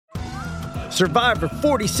Survivor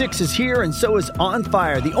 46 is here, and so is On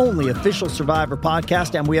Fire, the only official Survivor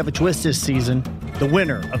podcast, and we have a twist this season. The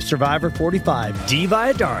winner of Survivor 45, Dee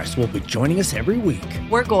Valladares, will be joining us every week.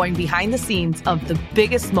 We're going behind the scenes of the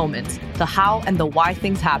biggest moments, the how and the why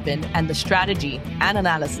things happen, and the strategy and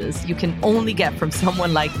analysis you can only get from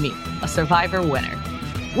someone like me, a Survivor winner.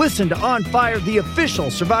 Listen to On Fire, the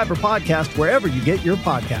official Survivor podcast, wherever you get your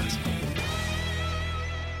podcast.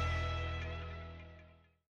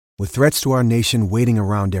 With threats to our nation waiting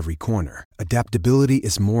around every corner, adaptability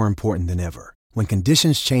is more important than ever. When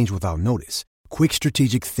conditions change without notice, quick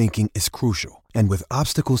strategic thinking is crucial. And with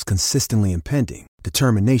obstacles consistently impending,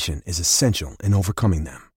 determination is essential in overcoming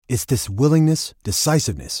them. It's this willingness,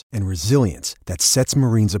 decisiveness, and resilience that sets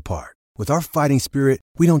Marines apart. With our fighting spirit,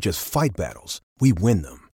 we don't just fight battles, we win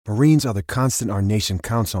them. Marines are the constant our nation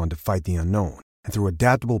counts on to fight the unknown. And through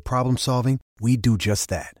adaptable problem solving, we do just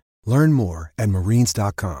that. Learn more at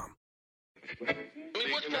marines.com. I mean,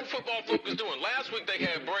 what's pro football focus doing? Last week they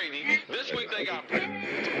had Brady. This week they got Brady.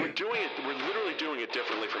 We're literally doing it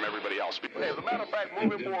differently from everybody else. As a matter of fact,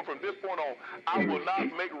 moving forward from this point on, I will not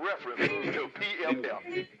make reference to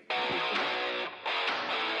PFF.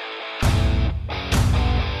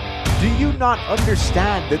 Do you not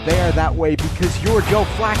understand that they are that way because you're Joe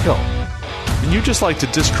Flacco? And you just like to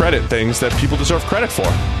discredit things that people deserve credit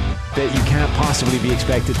for. That you can't possibly be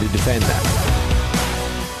expected to defend that.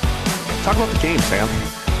 Talk about the game, Sam.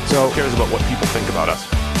 So, who cares about what people think about us?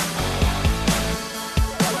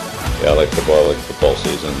 Yeah, I like football, I like football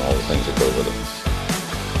season, all the things that go with it.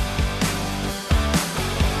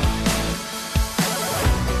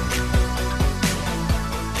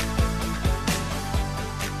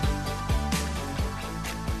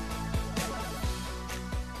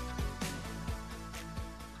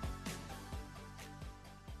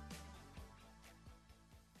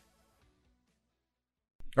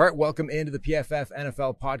 All right, welcome into the PFF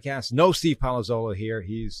NFL podcast. No Steve Palazzolo here.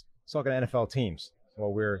 He's talking NFL teams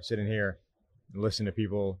while we're sitting here and listening to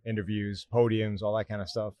people, interviews, podiums, all that kind of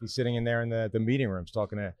stuff. He's sitting in there in the meeting rooms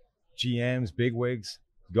talking to GMs, bigwigs,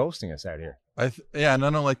 ghosting us out here. And I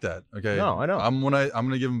don't like that. Okay. No, I know. I'm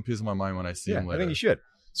gonna give him a piece of my mind when I see him later. I think you should.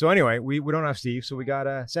 So anyway, we don't have Steve, so we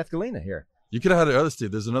got Seth Galina here. You could have had the other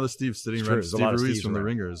Steve. There's another Steve sitting right. Steve Ruiz from the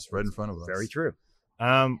Ringers right in front of us. Very true.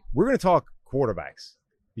 We're going to talk quarterbacks,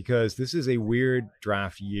 because this is a weird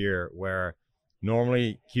draft year where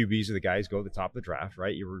normally QBs are the guys go to the top of the draft,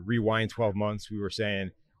 right? You rewind 12 months, we were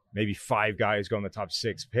saying maybe 5 guys go in the top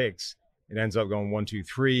 6 picks. It ends up going 1, 2,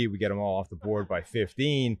 3. We get them all off the board by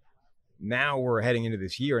 15. Now we're heading into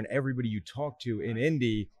this year, and everybody you talk to in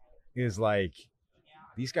Indy is like,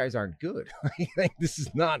 these guys aren't good. This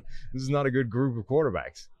is not a good group of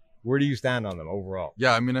quarterbacks. Where do you stand on them overall?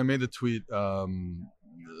 Yeah, I mean, I made the tweet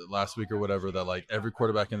last week or whatever that like every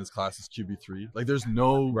quarterback in this class is QB3. Like there's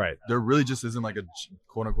no there really just isn't like a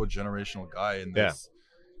quote unquote generational guy in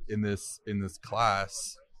this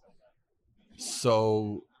class.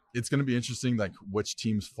 So it's going to be interesting like which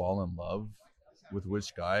teams fall in love with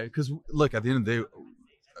which guy, because look, at the end of the day,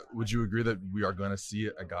 would you agree that we are going to see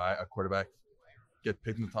a quarterback get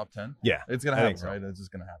picked in the top 10? Yeah, it's going to happen, right? It's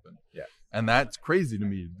just going to happen. Yeah. And that's crazy to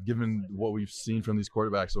me, given what we've seen from these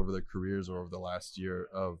quarterbacks over their careers or over the last year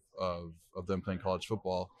of them playing college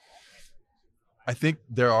football. I think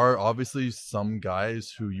there are obviously some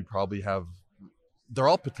guys who you probably have – they're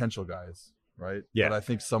all potential guys, right? Yeah. But I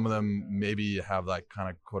think some of them maybe have that kind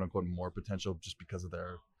of quote-unquote more potential just because of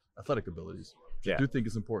their athletic abilities. Yeah. I do think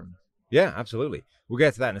it's important. Yeah, absolutely. We'll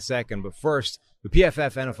get to that in a second. But first, the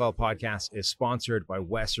PFF NFL podcast is sponsored by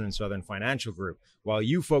Western and Southern Financial Group. While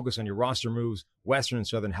you focus on your roster moves, Western and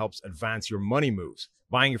Southern helps advance your money moves.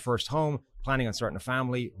 Buying your first home, planning on starting a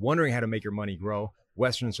family, wondering how to make your money grow,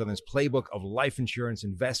 Western and Southern's playbook of life insurance,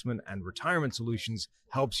 investment, and retirement solutions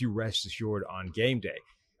helps you rest assured on game day.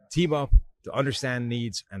 Team up to understand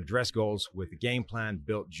needs and address goals with a game plan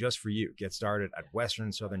built just for you. Get started at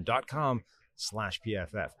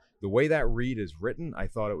westernsouthern.com/PFF. The way that read is written, I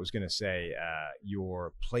thought it was going to say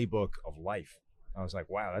your playbook of life. I was like,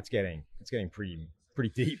 wow, that's getting pretty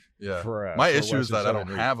deep. Yeah. My issue is that I don't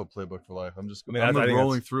have a playbook for life. I'm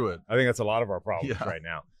rolling through it. I think that's a lot of our problems right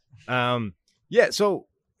now. So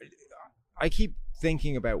I keep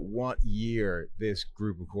thinking about what year this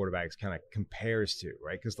group of quarterbacks kind of compares to,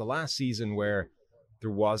 right? Because the last season where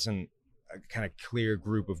there wasn't a kind of clear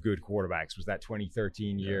group of good quarterbacks was that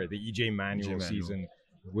 2013 year, the E.J. Manuel season,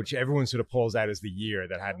 which everyone sort of pulls out as the year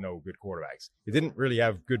that had no good quarterbacks. It didn't really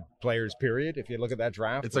have good players, period. If you look at that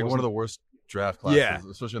draft. It's like one of the worst draft classes,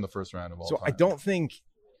 especially in the first round of all time. So I don't think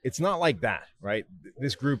it's not like that, right?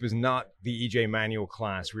 This group is not the EJ Manuel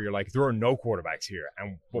class where you're like, there are no quarterbacks here,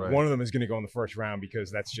 but one of them is going to go in the first round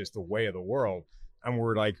because that's just the way of the world. And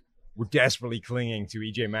we're desperately clinging to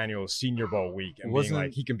EJ Manuel's Senior Bowl week and being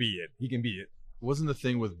like, he can be it. He can be it. Wasn't the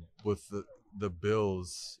thing with the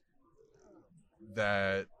Bills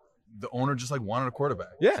that the owner just like wanted a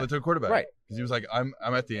quarterback? Yeah, so they took a quarterback, right? Because he was like, I'm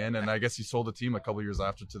at the end, and I guess he sold the team a couple years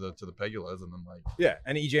after to the Pegulas, and then like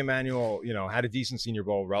and EJ Manuel, had a decent Senior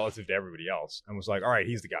Bowl relative to everybody else, and was like, all right,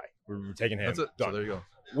 he's the guy. We're taking him. That's it. Done. So there you go.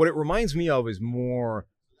 What it reminds me of is more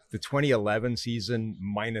the 2011 season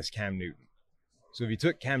minus Cam Newton. So if you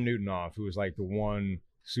took Cam Newton off, who was like the one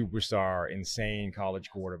superstar, insane college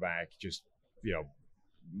quarterback, just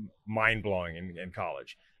mind blowing in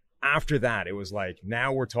college. After that, it was like,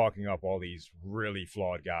 now we're talking up all these really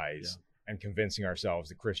flawed guys and convincing ourselves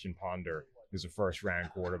that Christian Ponder is a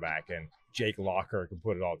first-round quarterback and Jake Locker can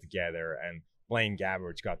put it all together and Blaine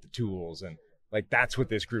Gabbert's got the tools. And, that's what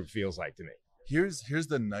this group feels like to me. Here's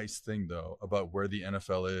the nice thing, though, about where the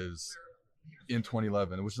NFL is in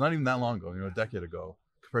 2011, which is not even that long ago, a decade ago,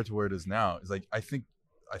 compared to where it is now. Is like, I think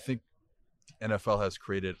NFL has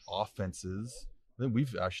created offenses. I think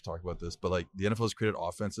we've actually talked about this, but the NFL has created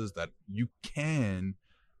offenses that you can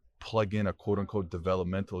plug in a quote unquote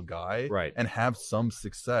developmental guy, right, and have some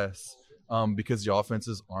success, because the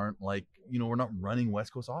offenses aren't we're not running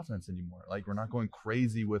West Coast offense anymore. We're not going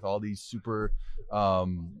crazy with all these super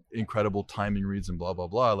incredible timing reads and blah blah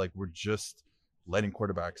blah. We're just letting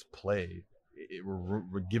quarterbacks play.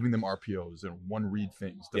 We're giving them RPOs and one read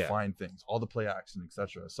things, define things, all the play action,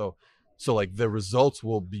 etc. So the results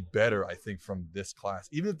will be better, I think, from this class.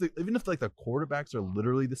 Even if the quarterbacks are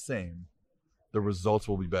literally the same, the results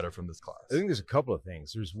will be better from this class. I think there's a couple of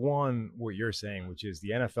things. There's one, what you're saying, which is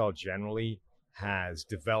the NFL generally has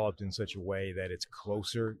developed in such a way that it's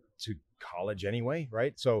closer to college anyway,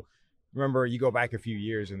 right? So remember, you go back a few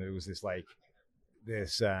years and there was this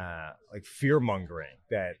fear mongering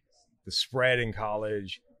that the spread in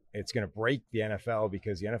college, it's going to break the NFL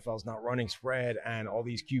because the NFL is not running spread and all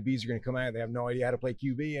these QBs are going to come out. They have no idea how to play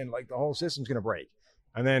QB and the whole system's going to break.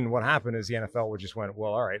 And then what happened is the NFL just went,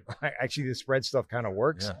 well, all right, actually this spread stuff kind of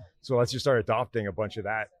works. Yeah. So let's just start adopting a bunch of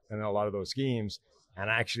that and a lot of those schemes. And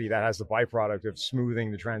actually that has the byproduct of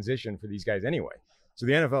smoothing the transition for these guys anyway. So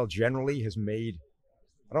the NFL generally has made,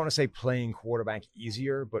 I don't want to say playing quarterback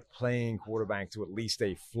easier, but playing quarterback to at least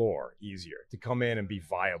a floor easier. To come in and be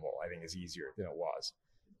viable, I think, is easier than it was.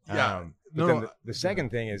 Yeah. The second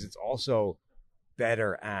thing is it's also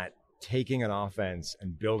better at taking an offense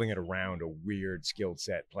and building it around a weird skilled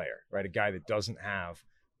set player, right? A guy that doesn't have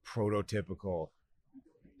prototypical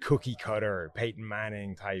cookie cutter Peyton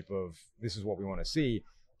Manning type of, this is what we want to see.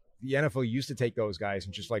 The NFL used to take those guys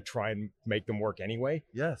and just try and make them work anyway.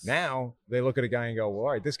 Yes. Now they look at a guy and go, well,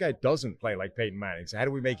 all right, this guy doesn't play like Peyton Manning. So how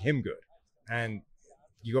do we make him good? And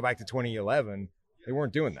you go back to 2011, they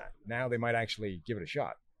weren't doing that. Now they might actually give it a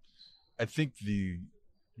shot. I think the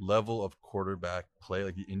level of quarterback play,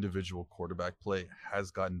 the individual quarterback play,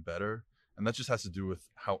 has gotten better. And that just has to do with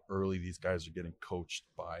how early these guys are getting coached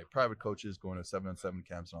by private coaches, going to 7-on-7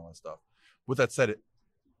 camps and all that stuff. With that said,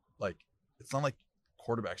 it's not like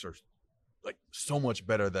quarterbacks are so much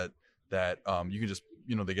better that you can just,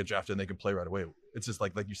 they get drafted and they can play right away. It's just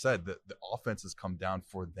like you said, the offenses come down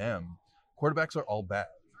for them. Quarterbacks are all bad.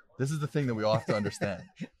 This is the thing that we all have to understand.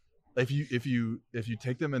 If you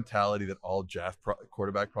take the mentality that all draft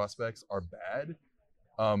quarterback prospects are bad,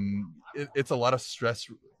 it's a lot of stress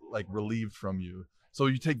relieved from you. So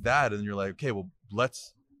you take that and you're like, okay, well,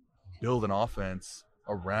 let's build an offense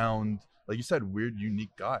around, like you said, weird,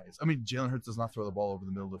 unique guys. I mean, Jalen Hurts does not throw the ball over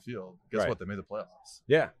the middle of the field. Guess what? They made the playoffs.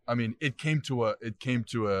 Yeah. I mean, it came to a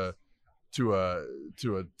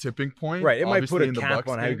tipping point. Right. It might put a cap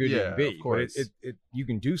on how good you can be. Of course. But you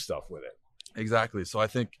can do stuff with it. Exactly. So I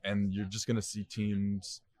think, and you're just going to see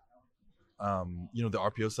teams, the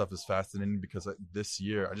RPO stuff is fascinating because this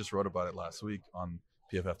year, I just wrote about it last week on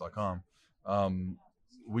PFF.com.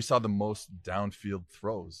 We saw the most downfield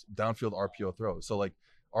RPO throws. So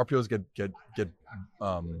RPOs get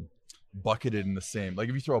bucketed in the same. If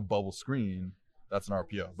you throw a bubble screen, that's an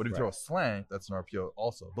RPO. But if you throw a slant, that's an RPO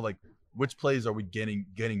also. But which plays are we getting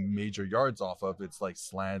major yards off of? It's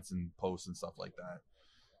slants and posts and stuff like that.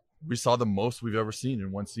 We saw the most we've ever seen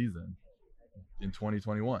in one season in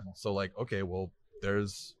 2021. So okay, well,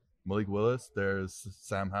 there's Malik Willis, there's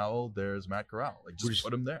Sam Howell, there's Matt Corral. Just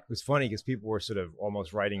put them there. It was funny because people were sort of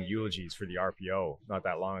almost writing eulogies for the RPO not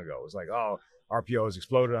that long ago. It was RPO has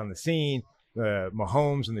exploded on the scene, the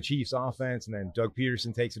Mahomes and the Chiefs offense, and then Doug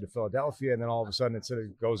Peterson takes it to Philadelphia, and then all of a sudden it sort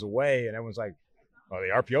of goes away, and everyone's like, well, the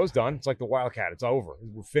RPO's done. It's like the Wildcat. It's over.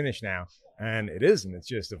 We're finished now. And it isn't. It's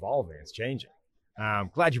just evolving. It's changing.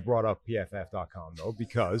 Glad you brought up PFF.com, though,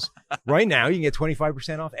 because right now you can get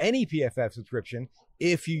 25% off any PFF subscription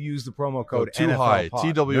if you use the promo code Too NFL High,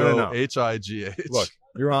 Pod. TWOHIGH. Look,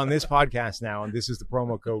 you're on this podcast now, and this is the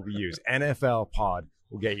promo code we use. NFL Pod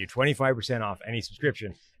will get you 25% off any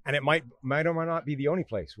subscription. And it might or might not be the only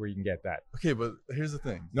place where you can get that. Okay, but here's the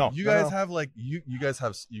thing. You guys have you guys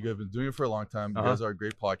have been doing it for a long time. You guys are a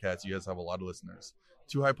great podcast. You guys have a lot of listeners.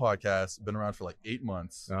 Too High Podcast, been around for like 8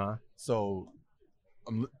 months. So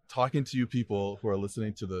I'm talking to you people who are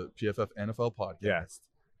listening to the PFF NFL podcast. Yeah.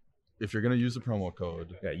 If you're gonna use the promo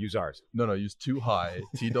code, use ours. No, use Too High,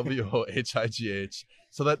 TWOHIGH,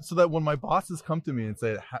 so that when my bosses come to me and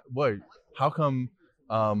say, how come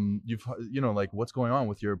you've like what's going on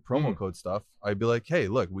with your promo code stuff, I'd be like, hey,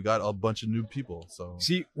 look, we got a bunch of new people. So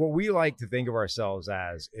see, what we like to think of ourselves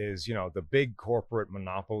as is the big corporate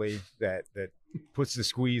monopoly that puts the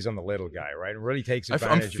squeeze on the little guy, right? And really takes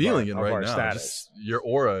advantage of our status. Your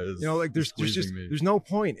aura is there's no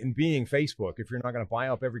point in being Facebook if you're not going to buy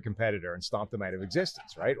up every competitor and stomp them out of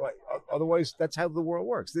existence, right? Like, otherwise, that's how the world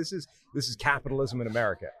works. This is capitalism in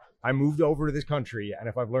America. I moved over to this country, and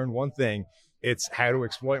if I've learned one thing, it's how to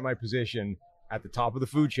exploit my position at the top of the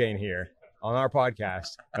food chain here on our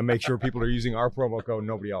podcast and make sure people are using our promo code and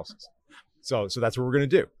nobody else's. So that's what we're going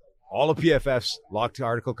to do. All of PFF's locked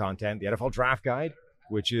article content, the NFL Draft Guide,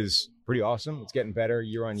 which is pretty awesome. It's getting better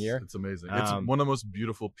year on year. It's amazing. It's one of the most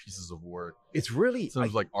beautiful pieces of work. It's really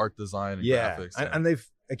like art design and graphics.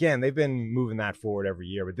 And they've been moving that forward every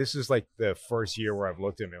year. But this is like the first year where I've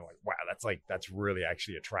looked at it and like, wow, that's really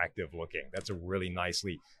actually attractive looking. That's a really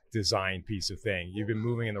nicely designed piece of thing. You've been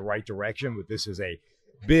moving in the right direction, but this is a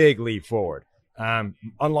big leap forward.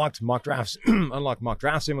 Unlocked Mock Draft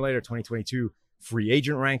Simulator 2022 free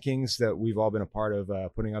agent rankings that we've all been a part of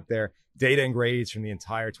putting up there. Data and grades from the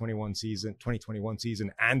entire 2021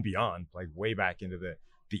 season and beyond, like way back into the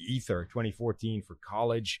ether. 2014 for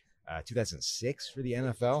college, 2006 for the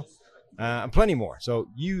NFL, and plenty more. So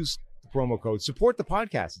use the promo code, support the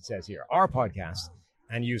podcast, it says here, our podcast,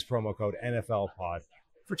 and use promo code NFL Pod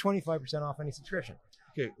for 25% off any subscription.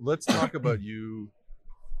 Okay, let's talk about you,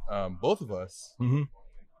 both of us. Mm-hmm.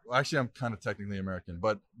 Well, actually, I'm kind of technically American,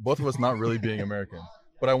 but both of us not really being American.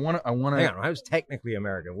 But I want to. Hang on, I was technically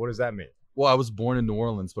American. What does that mean? Well, I was born in New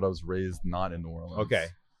Orleans, but I was raised not in New Orleans. Okay,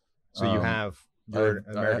 so you're an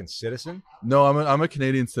American citizen? No, I'm a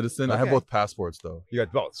Canadian citizen. Okay. I have both passports though. You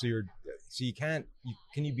got both. So can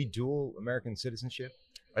you be dual American citizenship?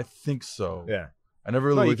 I think so. Yeah. I never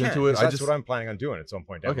really looked into it. That's what I'm planning on doing at some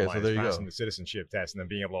point down the line. So there you passing go. the citizenship test and then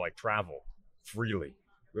being able to like travel freely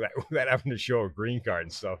without having to show a green card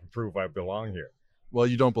and stuff and prove I belong here. Well,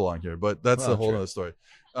 you don't belong here, but that's a whole other story.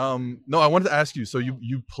 No, I wanted to ask you. So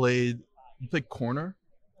you played corner?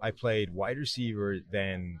 I played wide receiver,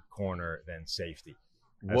 then corner, then safety.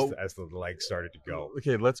 As the legs started to go.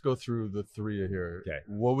 Okay, let's go through the three here. Okay.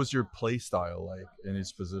 What was your play style like in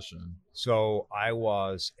each position? So I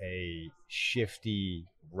was a shifty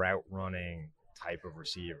route running type of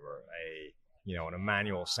receiver, an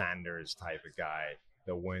Emmanuel Sanders type of guy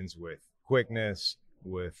that wins with quickness,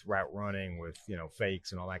 with route running, with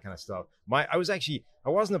fakes and all that kind of stuff. I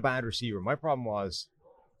wasn't a bad receiver. My problem was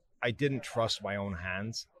I didn't trust my own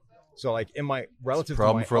hands. So like in my relative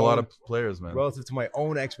to my a lot of players, man. Relative to my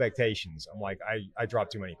own expectations, I'm like I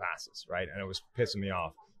dropped too many passes, right? And it was pissing me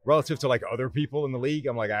off. Relative to like other people in the league,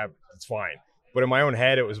 I'm like, it's fine. But in my own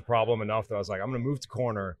head, it was a problem enough that I was like, I'm going to move to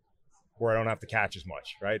corner where I don't have to catch as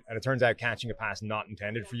much, right? And it turns out catching a pass not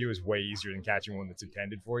intended for you is way easier than catching one that's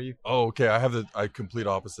intended for you. Oh, okay. I have the complete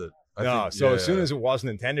opposite. As soon as it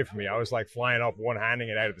wasn't intended for me, I was like flying up, one-handing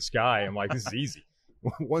it out of the sky. I'm like, this is easy.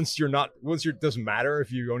 Once it doesn't matter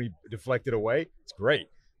if you only deflect it away, it's great.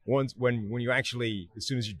 When you actually, as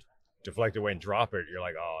soon as you deflect away and drop it, you're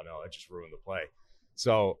like, oh no, that just ruined the play.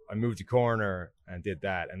 So I moved to corner and did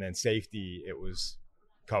that. And then safety, it was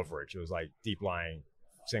coverage. It was like deep lying,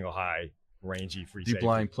 single high, rangy, free safety. Deep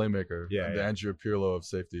lying playmaker. Yeah. The Andrew Pirlo of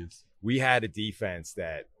safeties. We had a defense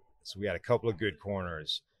so we had a couple of good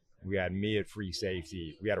corners. We had me at free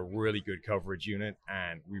safety. We had a really good coverage unit,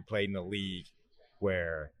 and we played in a league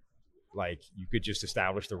where like you could just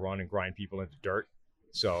establish the run and grind people into dirt.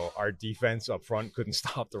 So our defense up front couldn't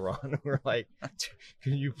stop the run. We're like,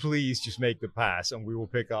 can you please just make the pass and we will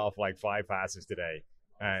pick off like 5 passes today.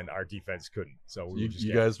 And our defense couldn't. So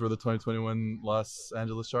you guys were the 2021 Los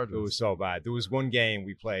Angeles Chargers. It was so bad. There was one game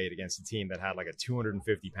we played against a team that had like a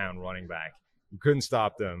 250-pound running back. We couldn't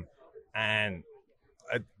stop them. And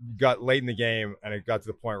I got late in the game and it got to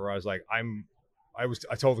the point where I was like, I'm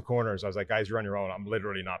I told the corners, I was like, guys, you're on your own. I'm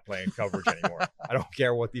literally not playing coverage anymore. I don't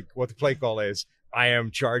care what the play call is. I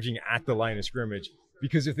am charging at the line of scrimmage,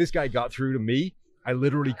 because if this guy got through to me, I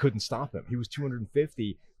literally couldn't stop him. He was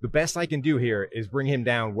 250. The best I can do here is bring him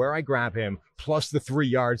down where I grab him, plus the 3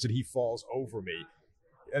 yards that he falls over me.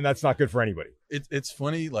 And that's not good for anybody. It's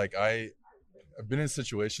funny. Like I've been in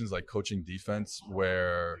situations like coaching defense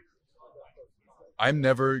where I'm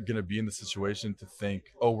never going to be in the situation to think,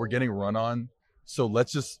 oh, we're getting run on, so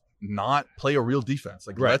let's just not play a real defense.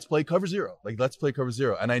 Like, let's play cover zero.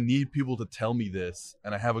 And I need people to tell me this.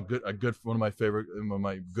 And I have a good one of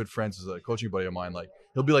my good friends is a coaching buddy of mine. Like,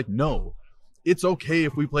 he'll be like, no, it's okay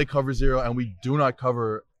if we play cover zero and we do not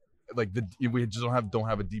cover, like, we just don't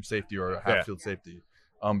have a deep safety or a half field safety.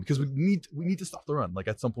 Because we need to stop the run. Like,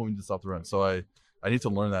 at some point we need to stop the run. So I need to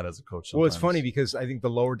learn that as a coach sometimes. Well, it's funny because I think the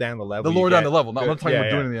lower down the level, I'm not talking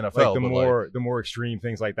about doing it in the NFL. Like the more extreme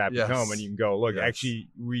things like that become, and you can go, look, actually,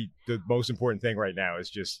 the most important thing right now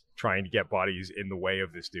is just trying to get bodies in the way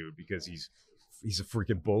of this dude, because he's a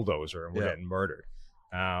freaking bulldozer and we're getting murdered.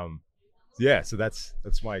 So that's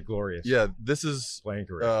my glorious this is playing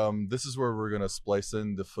career. This is where we're gonna splice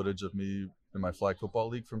in the footage of me in my flag football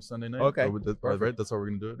league from Sunday night. Okay, right? That's how we're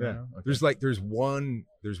gonna do it. Yeah. Right now? Okay.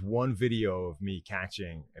 There's one video of me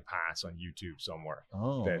catching a pass on YouTube somewhere.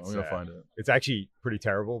 Oh, I'm gonna find it. It's actually pretty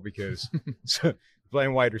terrible because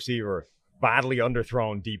playing wide receiver, badly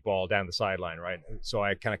underthrown deep ball down the sideline, right? So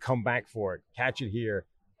I kind of come back for it, catch it here,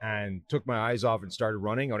 and took my eyes off and started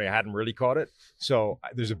running, only I hadn't really caught it. So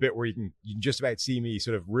there's a bit where you can just about see me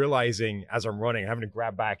sort of realizing as I'm running, having to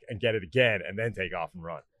grab back and get it again and then take off and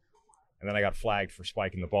run. And then I got flagged for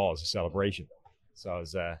spiking the ball as a celebration. So it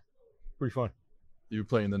was pretty fun. You were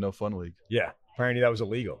playing the no fun league. Yeah. Apparently that was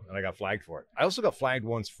illegal, and I got flagged for it. I also got flagged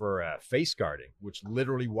once for face guarding, which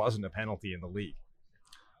literally wasn't a penalty in the league.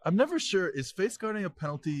 I'm never sure. Is face guarding a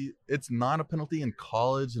penalty? It's not a penalty in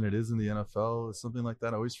college, and it is in the NFL. Or something like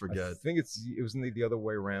that. I always forget. I think it was the other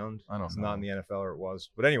way around. I don't know. It's not in the NFL, or it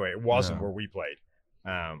was. But anyway, it wasn't where we played,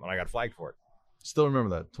 and I got flagged for it. Still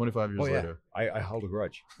remember that 25 years later. I held a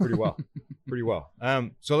grudge pretty well.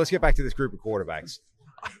 So let's get back to this group of quarterbacks.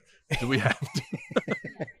 Do we have to?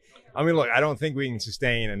 I mean, look, I don't think we can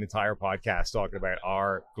sustain an entire podcast talking about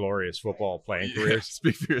our glorious football playing careers.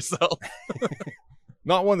 Speak for yourself.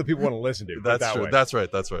 Not one that people want to listen to. That's true. That's right.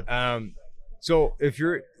 So if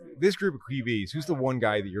you're this group of QBs, who's the one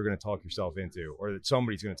guy that you're going to talk yourself into, or that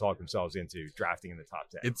somebody's going to talk themselves into drafting in the top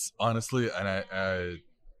 10? It's honestly, and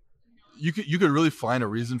you could really find a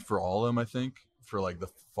reason for all of them. I think for like the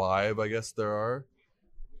 5, I guess there are.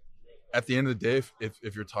 At the end of the day,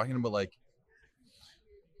 if you're talking about, like,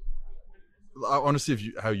 I want to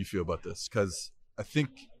see how you feel about this, because I think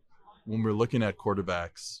when we're looking at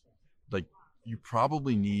quarterbacks, like, you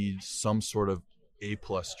probably need some sort of A+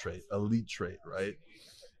 trait, elite trait, right?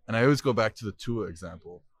 And I always go back to the Tua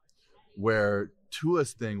example, where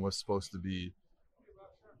Tua's thing was supposed to be,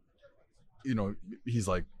 he's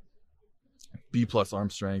like B+ arm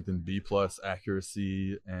strength and B+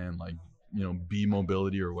 accuracy and, like, B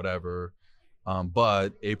mobility or whatever, but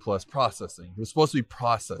A+ processing. It was supposed to be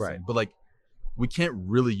processing, right. But, like, we can't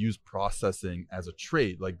really use processing as a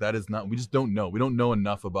trait. Like, that is not, we just don't know. We don't know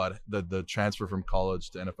enough about the transfer from college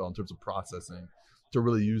to NFL in terms of processing to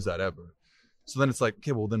really use that ever. So then it's like,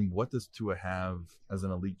 okay, well, then what does Tua have as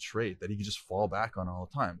an elite trait that he can just fall back on all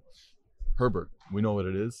the time? Herbert, we know what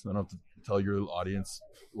it is. I don't have to tell your audience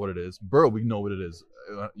what it is. Burrow, we know what it is.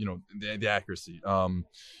 The accuracy.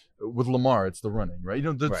 With Lamar, it's the running, right?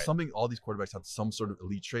 There's something, all these quarterbacks have some sort of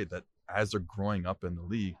elite trait that as they're growing up in the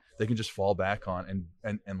league, they can just fall back on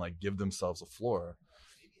and like give themselves a floor.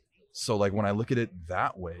 So, like, when I look at it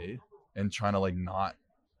that way and trying to, like, not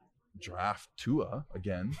draft Tua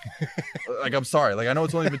again, like, I'm sorry, like, I know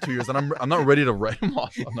it's only been 2 years and I'm not ready to write him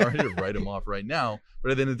off. I'm not ready to write him off right now,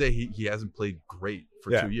 but at the end of the day, he hasn't played great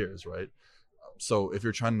for 2 years, right? So if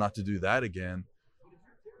you're trying not to do that again,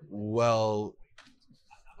 well,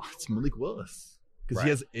 it's Malik Willis, because he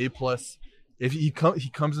has A+. If he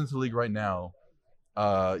comes into the league right now,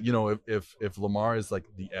 if Lamar is like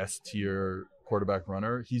the S tier quarterback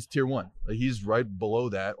runner, he's tier 1. Like, he's right below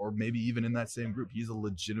that, or maybe even in that same group. He's a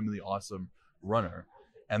legitimately awesome runner,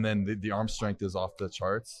 and then the arm strength is off the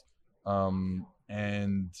charts.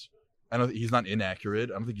 And I don't think he's not inaccurate.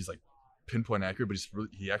 I don't think he's like pinpoint accurate, but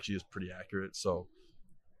he actually is pretty accurate. So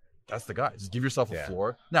that's the guy. Just give yourself a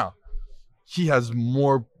floor. Now, he has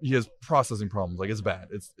processing problems. Like, it's bad.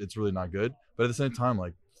 It's really not good. But at the same time,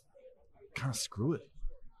 like, kind of screw it.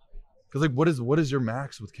 Because, like, what is your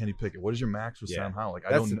max with Kenny Pickett? What is your max with Sam Howell? Like,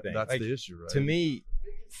 that's the issue, right? To me,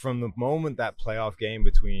 from the moment that playoff game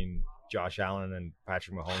between Josh Allen and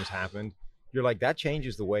Patrick Mahomes happened, you're like, that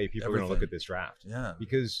changes the way people are going to look at this draft. Yeah.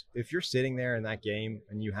 Because if you're sitting there in that game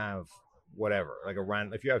and you have whatever, like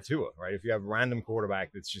if you have Tua, right? If you have a random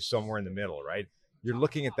quarterback that's just somewhere in the middle, right? You're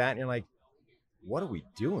looking at that and you're like, what are we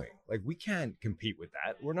doing? Like, we can't compete with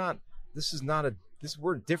that. We're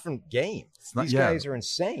a different game. These guys are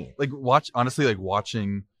insane. Like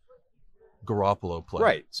watching Garoppolo play.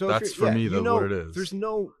 Right. So that's for me what it is. There's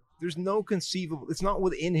no conceivable, it's not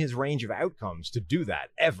within his range of outcomes to do that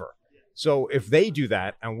ever. So if they do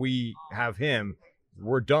that and we have him,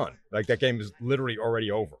 we're done. Like, that game is literally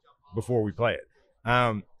already over before we play it.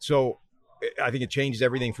 So I think it changes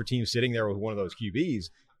everything for teams sitting there with one of those QBs.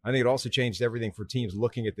 I think it also changed everything for teams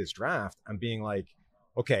looking at this draft and being like,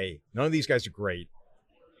 okay, none of these guys are great.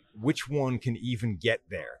 Which one can even get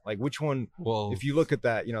there? Like, which one, if you look at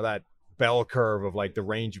that, that bell curve of like the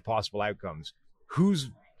range of possible outcomes, whose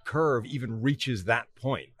curve even reaches that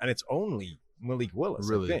point? And it's only Malik Willis.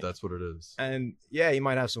 Really, that's what it is. And yeah, he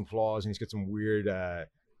might have some flaws and he's got some weird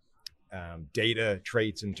data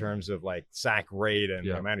traits in terms of like sack rate and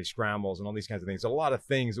the amount he scrambles and all these kinds of things. A lot of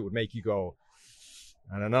things that would make you go,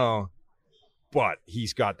 I don't know. But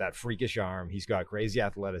he's got that freakish arm. He's got crazy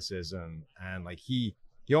athleticism. And like he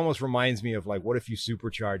almost reminds me of like, what if you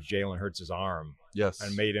supercharged Jalen Hurts' arm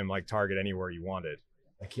and made him like target anywhere you wanted?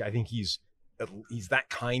 Like, I think he's that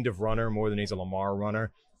kind of runner more than he's a Lamar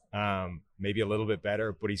runner. Maybe a little bit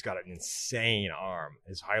better, but he's got an insane arm.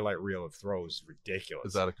 His highlight reel of throws is ridiculous.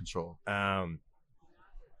 It's out of control.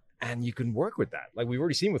 And you can work with that. Like we've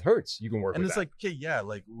already seen with Hurts, you can work with that. And it's like, okay, yeah,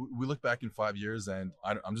 like we look back in 5 years and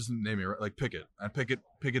I'm just naming it, like Pickett. And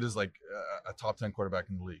Pickett is like a top 10 quarterback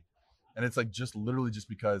in the league. And it's like just literally just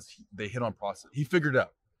because they hit on process. He figured it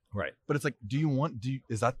out. Right. But it's like,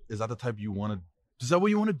 is that the type you want to, is that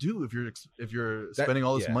what you want to do if you're spending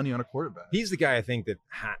all this money on a quarterback? He's the guy I think that,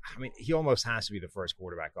 he almost has to be the first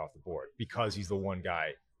quarterback off the board because he's the one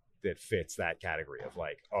guy that fits that category of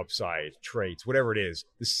like upside traits, whatever it is.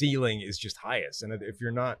 The ceiling is just highest. And if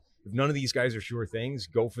none of these guys are sure things,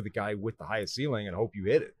 go for the guy with the highest ceiling and hope you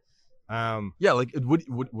hit it. Yeah, like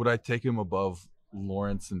would I take him above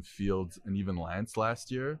Lawrence and Fields and even Lance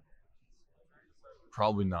last year?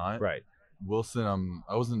 Probably not. Right. Wilson,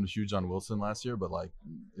 I wasn't huge on Wilson last year, but like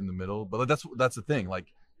in the middle. But like, that's the thing. Like,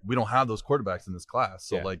 we don't have those quarterbacks in this class,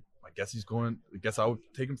 so like I guess I would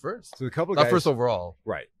take him first. So a couple of not guys, first overall,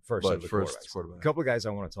 right? First quarterback. A couple of guys I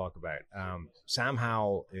want to talk about. Sam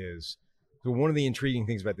Howell is. So one of the intriguing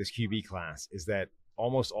things about this QB class is that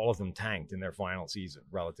almost all of them tanked in their final season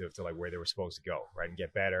relative to like where they were supposed to go, right? And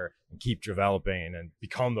get better and keep developing and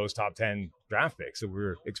become those top 10 draft picks that we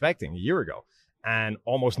were expecting a year ago. And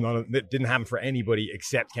almost none of it didn't happen for anybody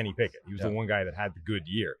except Kenny Pickett. He was the one guy that had the good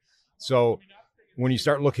year. So when you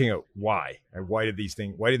start looking at why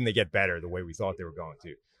didn't they get better the way we thought they were going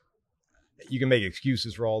to? You can make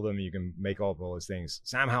excuses for all of them. You can make all of those things.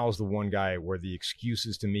 Sam Howell's the one guy where the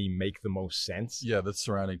excuses to me make the most sense. Yeah, the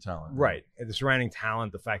surrounding talent. Right. And the surrounding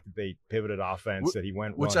talent, the fact that they pivoted offense, that he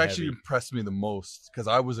went which actually impressed me the most because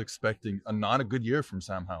I was expecting not a good year from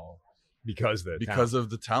Sam Howell. Because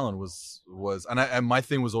of the talent was and my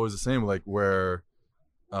thing was always the same, like where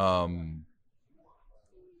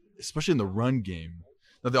especially in the run game.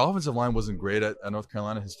 Now the offensive line wasn't great at North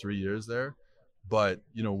Carolina his 3 years there, but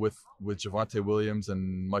with Javonte Williams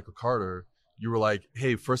and Michael Carter, you were like,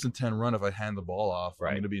 hey, 1st and 10 run, if I hand the ball off,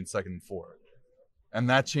 I'm going to be in 2nd and 4. And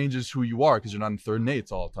that changes who you are because you're not in 3rd and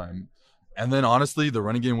 8s all the time. And then honestly, the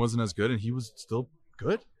running game wasn't as good and he was still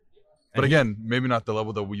good. But again, maybe not the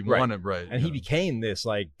level that we wanted, right? And he became this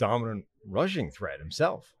like dominant rushing threat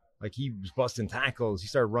himself. Like he was busting tackles. He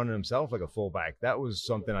started running himself like a fullback. That was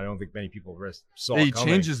something I don't think many people saw. He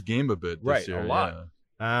changed his game a bit this year. A lot.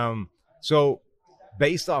 Yeah. So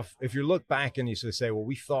based off, if you look back and you sort of say, well,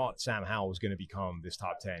 we thought Sam Howell was going to become this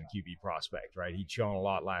top 10 QB prospect, right? He'd shown a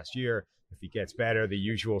lot last year. If he gets better, the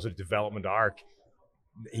usual sort of development arc.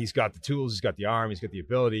 He's got the tools, he's got the arm, he's got the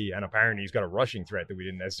ability, and apparently he's got a rushing threat that we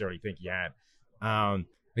didn't necessarily think he had.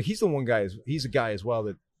 But he's the one guy. He's a guy as well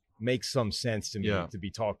that makes some sense to me to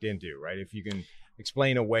be talked into, right? If you can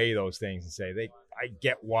explain away those things and say, I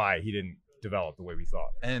get why he didn't develop the way we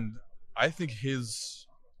thought. And I think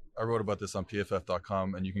I wrote about this on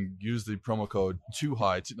pff.com, and you can use the promo code too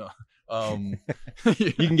high to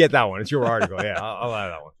you can get that one. It's your article. Yeah, I'll add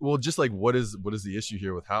that one. Well, just like what is the issue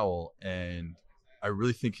here with Howell? And I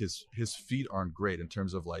really think his feet aren't great in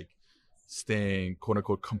terms of like staying quote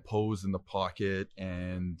unquote composed in the pocket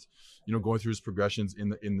and going through his progressions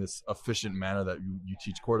in this efficient manner that you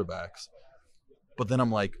teach quarterbacks. But then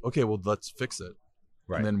I'm like, okay, well, let's fix it.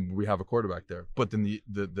 Right. And then we have a quarterback there. But then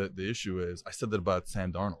the issue is, I said that about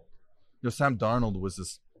Sam Darnold. Sam Darnold was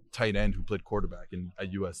this tight end who played quarterback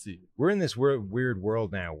at USC. We're in this weird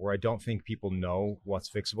world now where I don't think people know what's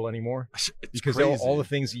fixable anymore. It's because crazy. all the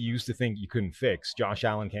things you used to think you couldn't fix, Josh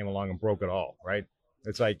Allen came along and broke it all, right?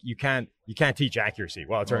 It's like you can't teach accuracy.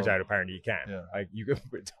 Well, it turns out apparently you can. Yeah. Like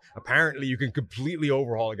apparently you can completely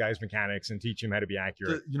overhaul a guy's mechanics and teach him how to be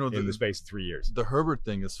accurate in the space of 3 years. The Herbert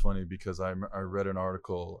thing is funny because I read an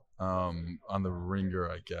article on the Ringer,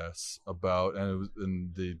 I guess, about, and it was,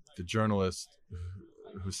 and the journalist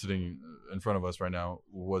who's sitting in front of us right now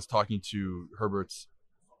was talking to Herbert's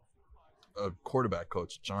quarterback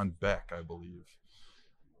coach, John Beck, I believe.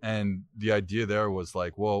 And the idea there was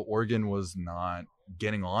like, well, Oregon was not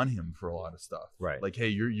getting on him for a lot of stuff. Right. Like, hey,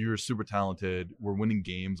 you're super talented. We're winning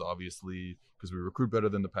games, obviously, because we recruit better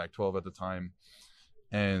than the Pac-12 at the time.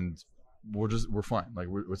 And we're fine. Like,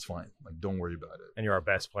 it's fine. Like, don't worry about it. And you're our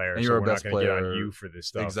best player. And you're our we're best not going to player. get on you for this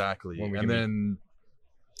stuff. Exactly.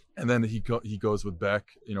 And then he goes with Beck.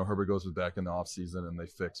 Herbert goes with Beck in the offseason, and they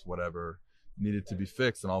fix whatever needed to be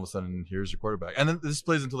fixed. And all of a sudden, here's your quarterback. And then this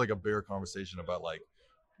plays into like a bigger conversation about like,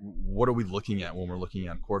 what are we looking at when we're looking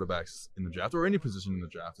at quarterbacks in the draft or any position in the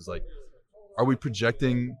draft? Is like, are we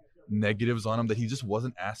projecting negatives on him that he just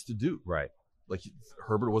wasn't asked to do? Right. Like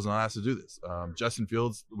Herbert was not asked to do this. Justin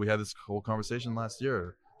Fields, we had this whole conversation last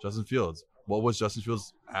year. Justin Fields, what was Justin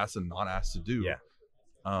Fields asked and not asked to do? Yeah.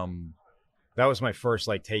 That was my first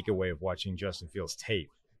takeaway of watching Justin Fields tape.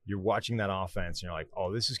 You're watching that offense and you're like,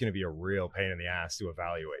 oh, this is going to be a real pain in the ass to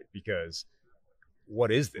evaluate because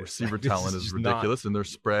what is this? Receiver talent is ridiculous and they're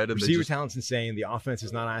spread. And receiver talent's insane. The offense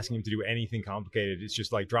is not asking him to do anything complicated. It's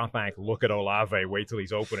just like drop back, look at Olave, wait till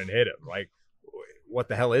he's open and hit him. Like, what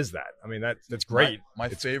the hell is that? I mean, that's great. My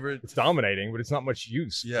favorite. It's dominating, but it's not much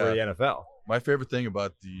use for the NFL. My favorite thing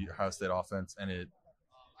about the Ohio State offense, and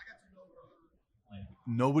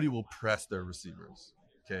nobody will press their receivers,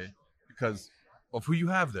 okay? Because of who you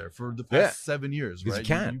have there for the past 7 years, right?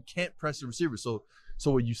 You can't press the receivers. So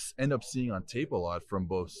what you end up seeing on tape a lot from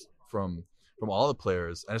all the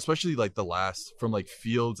players, and especially like the last from like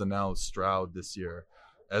Fields and now Stroud this year,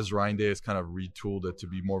 as Ryan Day has kind of retooled it to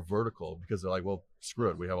be more vertical because they're like, well, screw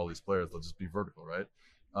it, we have all these players, let's just be vertical, right?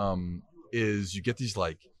 Is you get these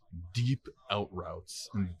like deep out routes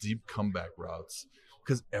and deep comeback routes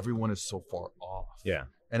because everyone is so far off. Yeah.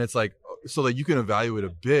 And it's like, so that you can evaluate a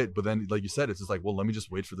bit, but then like you said, it's just like, well, let me just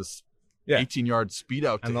wait for this 18-yard speed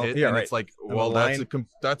out to hit. And it's like, well,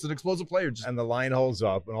 that's an explosive player. And the line holds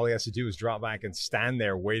up, and all he has to do is drop back and stand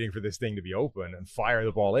there waiting for this thing to be open and fire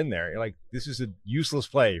the ball in there. You're like, this is a useless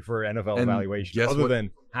play for NFL evaluation, other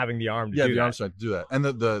than having the arm to do that. Yeah, the arm strength to do that.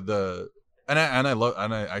 And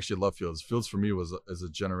I actually love Fields. Fields for me is a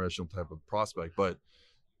generational type of prospect. But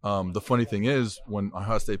the funny thing is, when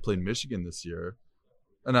Ohio State played Michigan this year,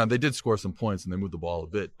 and they did score some points and they moved the ball a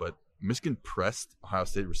bit, but Michigan pressed Ohio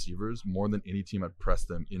State receivers more than any team had pressed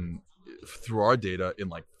them through our data in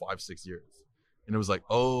like 5-6 years. And it was like,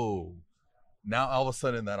 oh, now all of a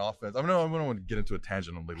sudden that offense, I don't want to get into a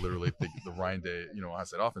tangent on like literally the Ryan Day, Ohio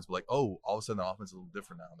State offense, but like, oh, all of a sudden the offense is a little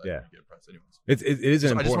different now that you get pressed anyways. It is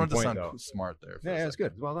an important point, I just wanted to sound smart there. Yeah, it's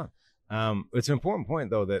good. Well done. It's an important point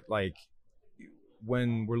though that like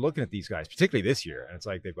when we're looking at these guys, particularly this year, and it's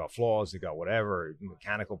like they've got flaws, they've got whatever,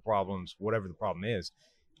 mechanical problems, whatever the problem is,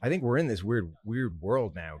 I think we're in this weird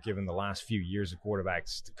world now, given the last few years of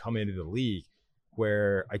quarterbacks to come into the league,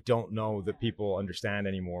 where I don't know that people understand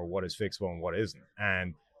anymore what is fixable and what isn't.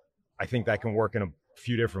 And I think that can work in a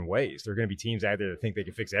few different ways. There are going to be teams out there that think they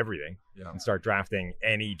can fix everything and start drafting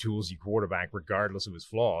any toolsy quarterback, regardless of his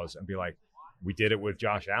flaws, and be like, we did it with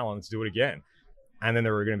Josh Allen, let's do it again. And then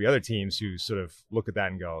there are going to be other teams who sort of look at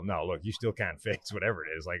that and go, no, look, you still can't fix whatever it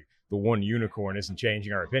is. Like, the one unicorn isn't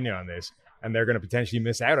changing our opinion on this. And they're going to potentially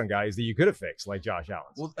miss out on guys that you could have fixed, like Josh Allen.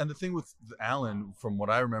 Well, and the thing with Allen, from what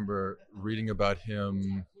I remember reading about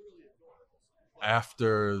him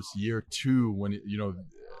after year 2, when,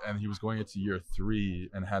 and he was going into year 3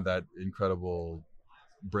 and had that incredible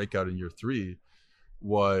breakout in year 3,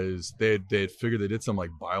 was they had figured they did some like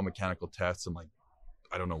biomechanical tests and like,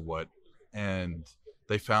 I don't know what. And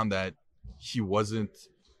they found that he wasn't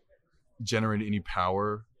generating any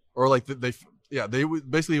power, or like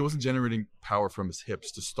basically he wasn't generating power from his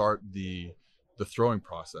hips to start the throwing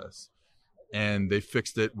process. And they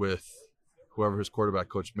fixed it with whoever his quarterback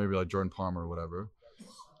coach, maybe like Jordan Palmer or whatever.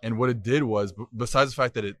 And what it did was, besides the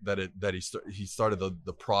fact that he started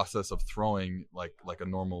the process of throwing like a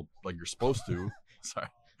normal, like you're supposed to,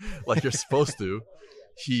 like you're supposed to,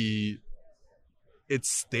 it's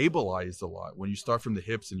stabilized a lot. When you start from the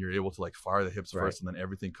hips and you're able to like fire the hips Right. first and then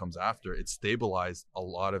everything comes after, it stabilized a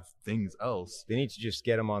lot of things else. They need to just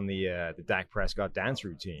get him on the Dak Prescott dance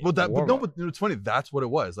routine. Well, but warm-up. it's funny. That's what it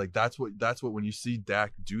was. Like that's what when you see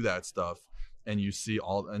Dak do that stuff, and you see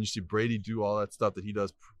Brady do all that stuff that he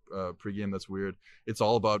does pregame. That's weird. It's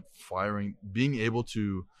all about firing, being able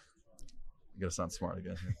to. I'm gonna sound smart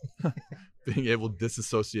again here. Being able to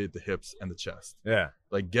disassociate the hips and the chest. Yeah.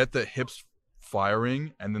 Like get the hips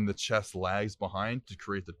firing, and then the chest lags behind to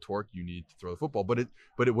create the torque you need to throw the football. But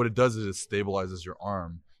what it does is it stabilizes your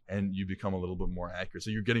arm, and you become a little bit more accurate.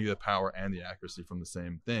 So you're getting the power and the accuracy from the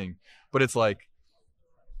same thing. But it's like,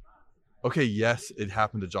 okay, yes, it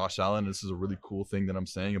happened to Josh Allen. This is a really cool thing that I'm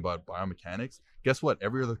saying about biomechanics. Guess what?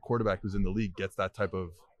 Every other quarterback who's in the league gets that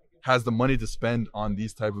has the money to spend on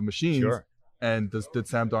these type of machines. Sure. And did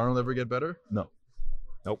Sam Darnold ever get better? No.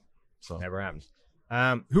 Nope. So never happened.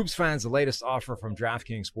 Hoops fans, the latest offer from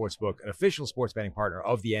DraftKings Sportsbook, an official sports betting partner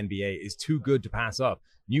of the NBA, is too good to pass up.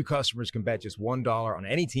 New customers can bet just $1 on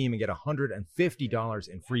any team and get $150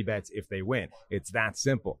 in free bets if they win. It's that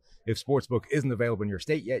simple. If Sportsbook isn't available in your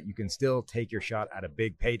state yet, you can still take your shot at a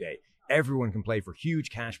big payday. Everyone can play for huge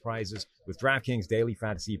cash prizes with DraftKings Daily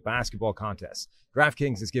Fantasy Basketball Contests.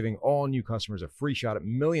 DraftKings is giving all new customers a free shot at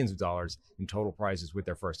millions of dollars in total prizes with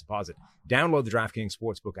their first deposit. Download the DraftKings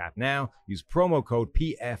Sportsbook app now. Use promo code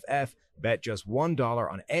PFF. Bet just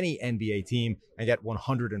 $1 on any NBA team and get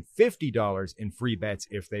 $150 in free bets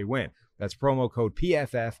if they win. That's promo code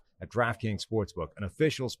PFF at DraftKings Sportsbook, an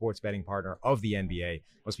official sports betting partner of the NBA.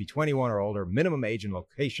 Must be 21 or older. Minimum age and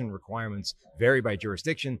location requirements vary by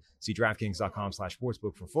jurisdiction. See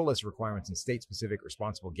DraftKings.com/sportsbook for full list of requirements and state-specific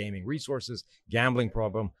responsible gaming resources. Gambling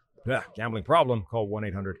problem, call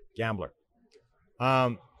 1-800-GAMBLER.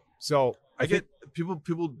 So I get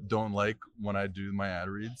people don't like when I do my ad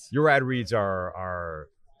reads. Your ad reads are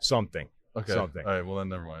something. Okay. Something. All right. Well, then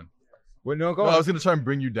never mind. Well, no, go No, on. I was going to try and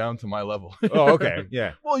bring you down to my level. Oh, okay.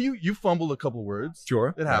 Yeah. Well, you fumbled a couple words.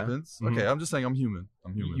 Sure. It happens. Yeah. Okay. I'm just saying I'm human.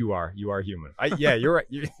 I'm human. You are human. Yeah, you're right.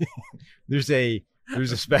 There's a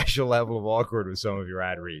special level of awkward with some of your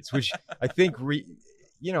ad reads, which I think,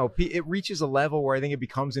 it reaches a level where I think it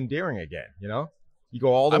becomes endearing again, You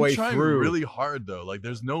go all the way I'm trying through. really hard though. Like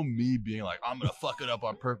there's no me being like I'm gonna fuck it up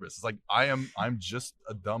on purpose. It's like I'm just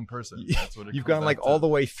a dumb person. That's what You've gone like all the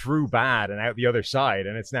way through bad and out the other side,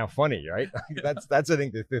 and it's now funny, right? That's I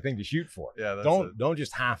think the thing to shoot for. Yeah. Don't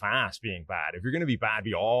just half-ass being bad. If you're gonna be bad,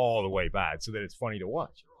 be all the way bad so that it's funny to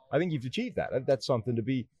watch. I think you've achieved that. That's something to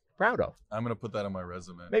be proud of. I'm gonna put that on my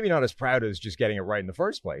resume. Maybe not as proud as just getting it right in the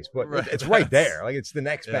first place, but Right, it's right there. Like it's the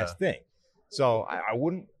next best thing. So I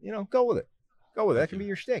wouldn't, go with it. Go with it. That can be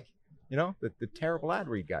your shtick. The terrible ad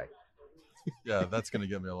read guy. Yeah, that's gonna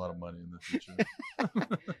get me a lot of money in the future.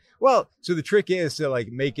 Well, so the trick is to like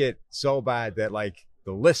make it so bad that like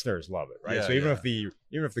the listeners love it, right? Yeah, so even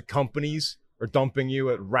if the companies are dumping you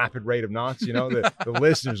at rapid rate of knots, the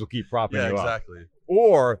listeners will keep propping you up. Exactly.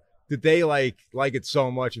 Or did they like it so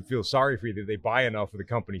much and feel sorry for you that they buy enough of the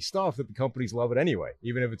company stuff that the companies love it anyway,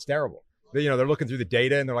 even if it's terrible? They're looking through the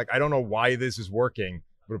data and they're like, I don't know why this is working,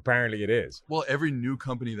 but apparently it is. Well, every new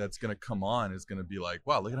company that's going to come on is going to be like,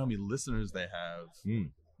 wow, look at how many listeners they have,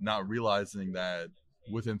 not realizing that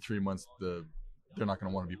within 3 months, they're not going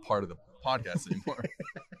to want to be part of the podcast anymore.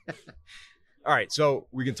 All right, so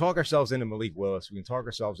we can talk ourselves into Malik Willis. We can talk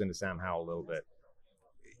ourselves into Sam Howell a little bit.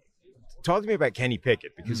 Talk to me about Kenny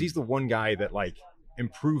Pickett, because he's the one guy that like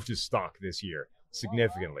improved his stock this year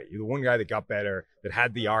significantly. He's the one guy that got better, that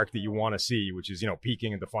had the arc that you want to see, which is,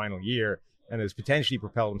 peaking in the final year, and has potentially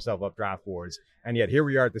propelled himself up draft boards. And yet here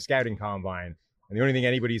we are at the scouting combine, and the only thing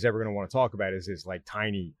anybody's ever going to want to talk about is his like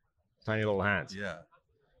tiny little hands. Yeah.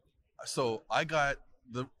 So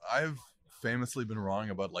I've famously been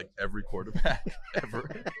wrong about like every quarterback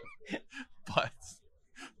ever. But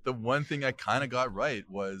the one thing I kind of got right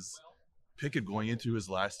was Pickett going into his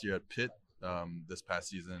last year at Pitt this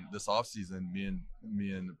offseason. Me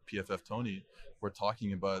and PFF Tony were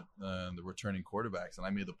talking about the returning quarterbacks, and I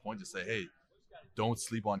made the point to say, hey, don't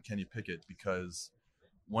sleep on Kenny Pickett, because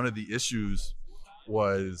one of the issues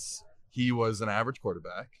was he was an average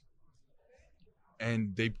quarterback,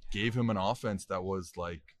 and they gave him an offense that was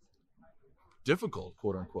like difficult,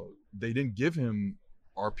 quote unquote. They didn't give him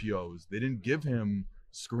RPOs. They didn't give him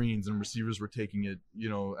screens, and receivers were taking it,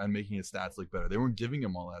 and making his stats look better. They weren't giving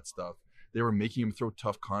him all that stuff. They were making him throw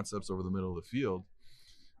tough concepts over the middle of the field.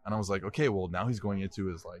 And I was like, okay, well, now he's going into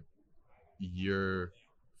his like year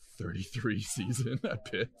 33 season at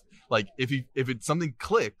Pitt. Like if something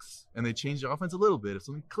clicks and they change the offense a little bit, if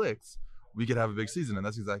something clicks, we could have a big season. And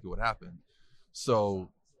that's exactly what happened. So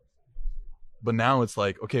But now it's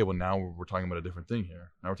like, okay, well, now we're talking about a different thing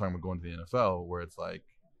here. Now we're talking about going to the NFL, where it's like,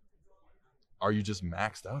 are you just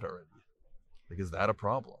maxed out already? Like, is that a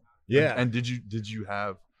problem? Yeah. And did you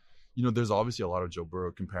have, there's obviously a lot of Joe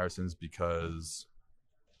Burrow comparisons because,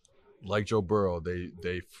 like Joe Burrow, they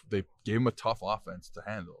gave him a tough offense to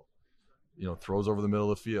handle. Throws over the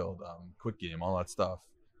middle of the field, quick game, all that stuff.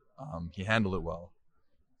 He handled it well.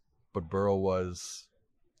 But Burrow was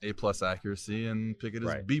A+ accuracy and Pickett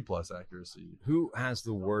is B+ accuracy. Who has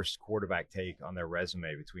the worst quarterback take on their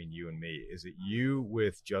resume between you and me? Is it you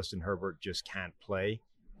with Justin Herbert just can't play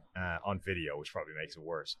on video, which probably makes it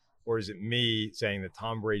worse? Or is it me saying that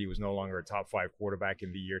Tom Brady was no longer a top 5 quarterback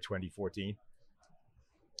in the year 2014?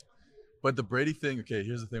 But the Brady thing, okay,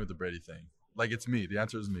 here's the thing with the Brady thing. Like, it's me. The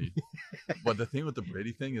answer is me. But the thing with the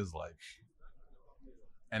Brady thing is like,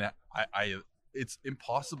 and I it's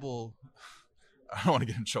impossible. I don't want to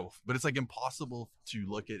get in trouble, but it's like impossible to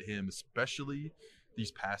look at him, especially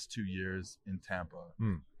these past 2 years in Tampa,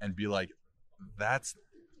 and be like, it's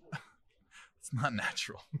not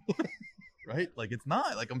natural, right? Like, it's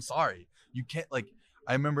not. Like, I'm sorry, you can't. Like,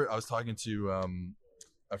 I remember I was talking to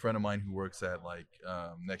a friend of mine who works at like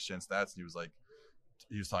Next Gen Stats, and he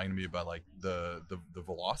was talking to me about like the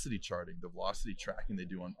velocity charting, the velocity tracking they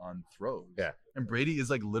do on throws. Yeah. And Brady is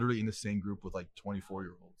like literally in the same group with like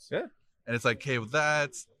 24-year-olds. Yeah. And it's like, okay, well,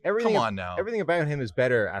 come on now. Everything about him is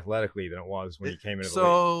better athletically than it was when he came into the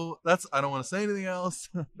league. So I don't want to say anything else.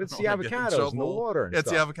 But it's the avocados and the water and stuff.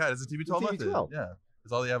 It's the avocados. It's the TB12 method. Yeah.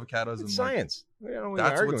 It's all the avocados. It's science. Like,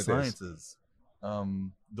 that's what science is.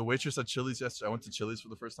 The waitress at Chili's yesterday, I went to Chili's for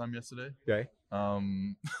the first time yesterday. Okay.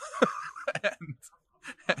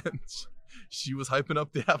 And she was hyping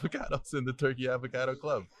up the avocados in the Turkey Avocado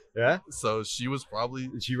Club. Yeah. So she was probably.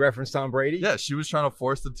 Did she reference Tom Brady? Yeah, she was trying to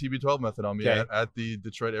force the TB12 method on me at the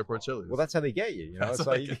Detroit Airport Chili's. Well, that's how they get you. It's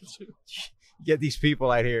like you get these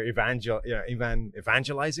people out here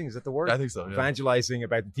evangelizing. Is that the word? I think so. Yeah. Evangelizing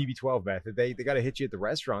about the TB12 method. They got to hit you at the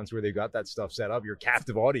restaurants where they got that stuff set up. You're a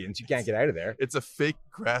captive audience. You can't get out of there. It's a fake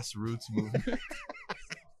grassroots movement.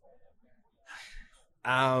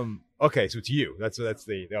 Okay, so it's you. That's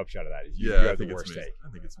the upshot of that. Is you, yeah, you I think it's me. I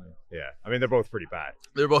think it's me. Yeah, I mean they're both pretty bad.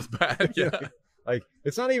 They're both bad. Yeah, like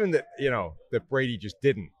it's not even that that Brady just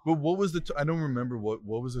didn't. But what was I don't remember what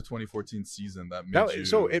was the 2014 season that made you.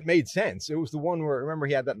 So it made sense. It was the one where remember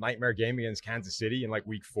he had that nightmare game against Kansas City in like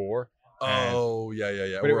week 4. Oh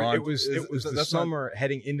yeah. But it was the summer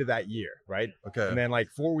heading into that year, right? Okay. And then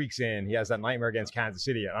like 4 weeks in, he has that nightmare against Kansas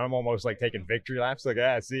City, and I'm almost like taking victory laps, like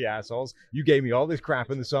see assholes, you gave me all this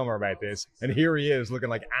crap in the summer about this, and here he is looking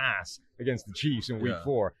like ass against the Chiefs in week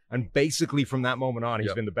 4, and basically from that moment on,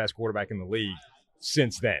 he's been the best quarterback in the league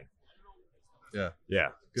since then. Yeah.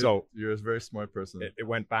 Good. So you're a very smart person. It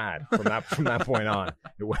went bad from that point on.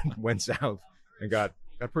 It went south and got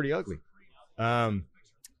pretty ugly.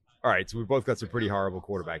 All right, so we both got some pretty horrible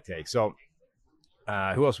quarterback takes. So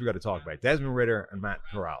who else we got to talk about? Desmond Ridder and Matt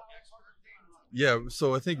Corral. Yeah,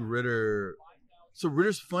 so I think Ridder's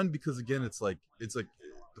fun because again, it's like it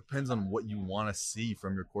depends on what you want to see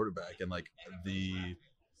from your quarterback, and like the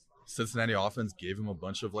Cincinnati offense gave him a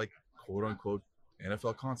bunch of like quote unquote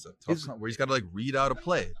NFL concept where he's got to like read out a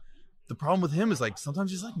play. The problem with him is like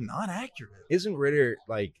sometimes he's like not accurate. Isn't Ridder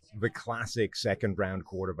like the classic second round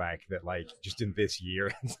quarterback that like just in this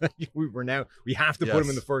year we have to put him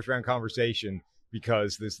in the first round conversation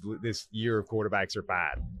because this year of quarterbacks are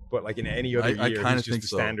bad. But like in any other year, he's just a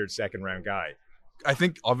standard second round guy. I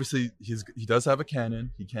think obviously he does have a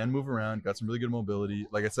cannon. He can move around. Got some really good mobility.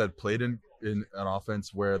 Like I said, played in an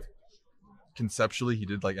offense where conceptually he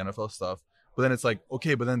did like NFL stuff. But then it's like,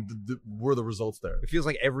 okay, but then were the results there? It feels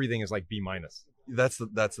like everything is like B-. That's the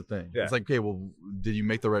thing. Yeah. It's like, okay, well, did you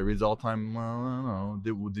make the right reads all the time? Well, I don't know.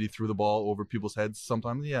 Did he throw the ball over people's heads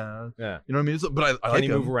sometimes? Yeah. You know what I mean? But I Can like he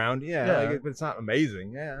him. move around? Yeah. Like, but it's not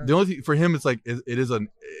amazing. Yeah. The only thing for him, it's like it is an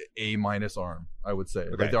A- arm, I would say.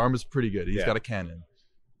 Okay. Like the arm is pretty good. He's got a cannon.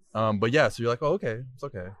 But yeah, so you're like, oh, okay, it's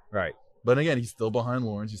okay. Right. But again, he's still behind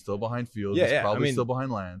Lawrence. He's still behind Fields. He's probably still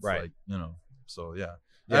behind Lance. Right. Like, so yeah.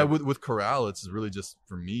 Yeah, with Corral, it's really just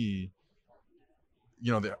for me.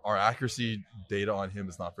 Our accuracy data on him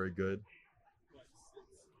is not very good.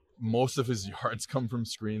 Most of his yards come from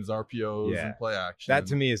screens, RPOs, and play action. That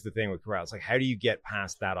to me is the thing with Corral. It's like, how do you get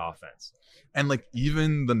past that offense? And like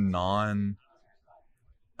even the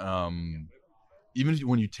even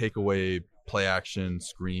when you take away play action,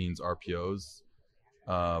 screens, RPOs,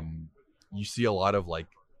 you see a lot of like.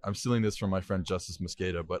 I'm stealing this from my friend Justice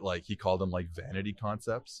Mosqueda, but like he called them like vanity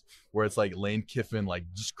concepts, where it's like Lane Kiffin like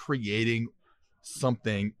just creating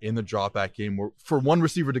something in the drop back game for one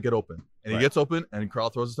receiver to get open. and he gets open, and Corral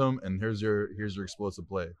throws it to him, and here's your explosive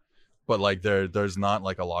play. But like there's not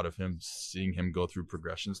like a lot of him seeing him go through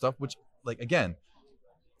progression stuff, which like again,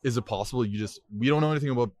 is it possible? We don't know anything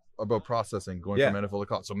about processing going from NFL to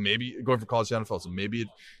college. So maybe going from college to NFL. So maybe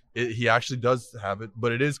he actually does have it,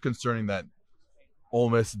 but it is concerning that Ole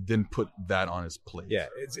Miss didn't put that on his plate. Yeah,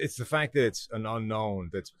 it's the fact that it's an unknown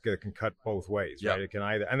that can cut both ways, right? It can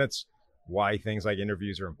either, and that's why things like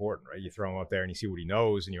interviews are important, right? You throw him out there and you see what he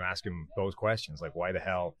knows, and you ask him those questions, like why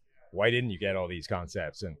didn't you get all these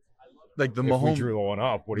concepts? And like the Mahomes drew one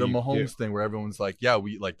up. Mahomes thing where everyone's like, yeah,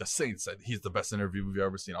 we like the Saints said he's the best interview we've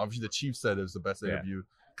ever seen. Obviously, the Chiefs said it was the best interview.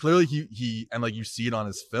 Clearly, he and like you see it on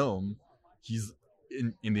his film. He's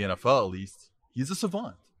in the NFL at least. He's a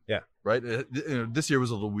savant. Yeah. Right. This year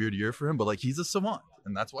was a little weird year for him, but like he's a savant,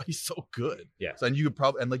 and that's why he's so good. Yeah. So, and you could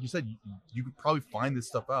probably, and like you said, you could probably find this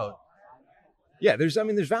stuff out. Yeah. There's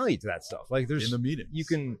value to that stuff. Like there's in the meeting.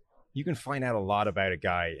 You can find out a lot about a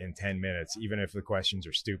guy in 10 minutes, even if the questions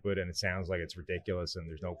are stupid and it sounds like it's ridiculous and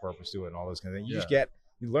there's no purpose to it and all those kind of things.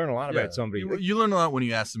 You learn a lot about somebody. You learn a lot when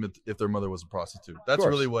you ask them if their mother was a prostitute. That's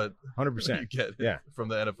really what 100% you get from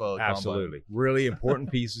the NFL. Absolutely. Combine. Really important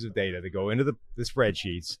pieces of data that go into the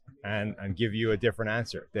spreadsheets and give you a different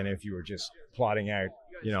answer than if you were just plotting out,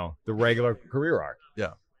 the regular career arc.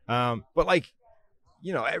 Yeah. But like,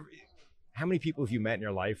 how many people have you met in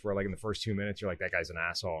your life where like in the first 2 minutes, you're like, that guy's an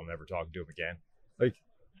asshole, I'm never talking to him again? Like,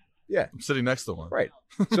 yeah. I'm sitting next to one. Right.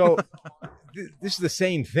 So this is the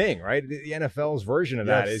same thing, right? The NFL's version of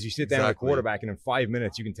that is you sit down with a quarterback and in 5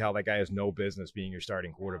 minutes, you can tell that guy has no business being your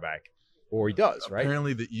starting quarterback, or he does, right?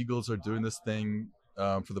 Apparently the Eagles are doing this thing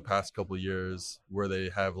for the past couple of years where they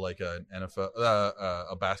have like an NFL,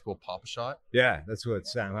 a basketball pop shot. Yeah. That's what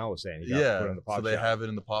Sam Howell was saying. He got put in the pop so they shot. have it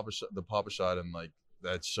in the pop shot, and like,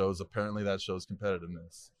 that shows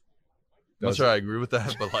competitiveness. I'm not sure I agree with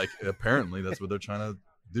that, but like apparently that's what they're trying to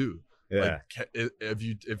do. Yeah. Like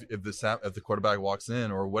if the quarterback walks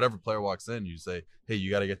in or whatever player walks in, you say, hey, you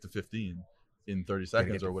got to get to 15 in 30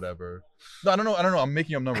 seconds or whatever. No, I don't know. I'm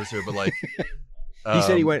making up numbers here, but like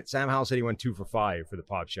Sam Howell said he went 2 for 5 for the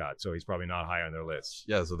pop shot, so he's probably not high on their list.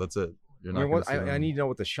 Yeah, so that's it. You're not. I need to know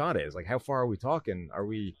what the shot is. Like, how far are we talking? Are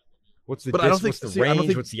we? What's the? But I don't think what's the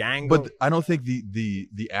range? What's the angle? But I don't think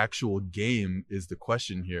the actual game is the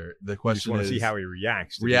question here. The question is, see how he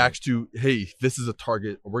reacts. To hey, this is a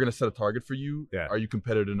target. We're gonna set a target for you. Yeah. Are you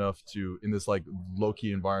competitive enough to, in this like low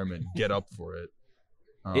key environment, get up for it?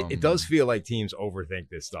 It does feel like teams overthink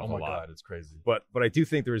this stuff a lot. God, it's crazy. But I do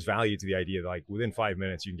think there is value to the idea that like within 5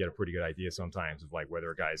 minutes you can get a pretty good idea sometimes of like whether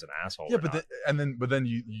a guy's an asshole. Yeah, or but not. then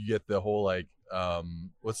you get the whole like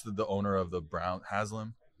what's the owner of the Brown,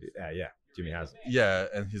 Haslam? Yeah. Jimmy Haslam. Yeah,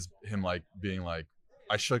 and him like being like,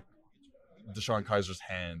 I shook DeShone Kaiser's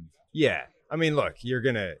hand. Yeah, I mean, look, you're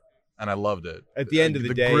gonna, and I loved it. At the end of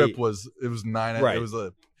the day, the grip was 9. Right.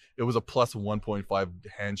 It was a plus 1.5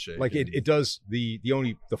 handshake. Like it does the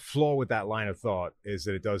flaw with that line of thought is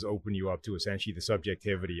that it does open you up to essentially the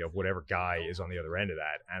subjectivity of whatever guy is on the other end of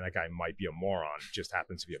that, and that guy might be a moron, just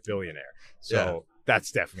happens to be a billionaire. So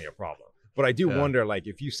that's definitely a problem. But I do wonder, like,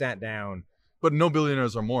 if you sat down. But no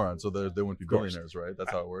billionaires are morons, so they wouldn't be billionaires, right?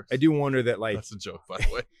 That's how it works. I do wonder that, like... That's a joke, by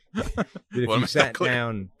the way. That if you sat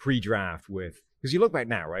down pre-draft with... Because you look back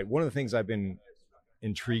now, right? One of the things I've been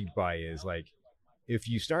intrigued by is, like, if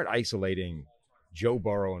you start isolating Joe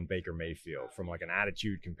Burrow and Baker Mayfield from, like, an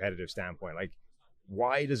attitude, competitive standpoint, like,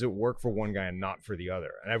 why does it work for one guy and not for the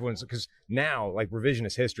other? And everyone's... Because now, like,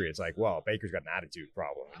 revisionist history, it's like, well, Baker's got an attitude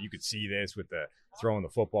problem. And you could see this with the throwing the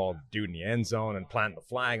football dude in the end zone and planting the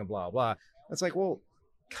flag and blah, blah. It's like, well,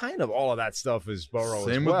 kind of all of that stuff is Burrow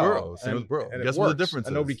Same as well. Same with Burrow. And guess what the difference is?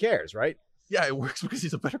 And nobody cares, right? Yeah, it works because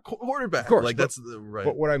he's a better quarterback. Of course. Like, that's right.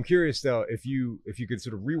 But what I'm curious, though, if you could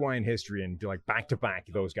sort of rewind history and do, like, back-to-back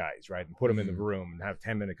those guys, right, and put them in the room and have a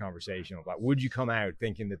 10-minute conversation about, would you come out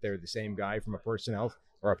thinking that they're the same guy from a personnel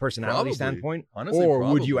or a personality standpoint? Honestly,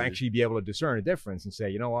 or would you actually be able to discern a difference and say,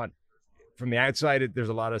 you know what, from the outside, there's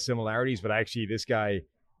a lot of similarities, but actually this guy,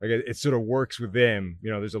 like, it sort of works with them. You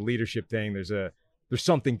know, there's a leadership thing. There's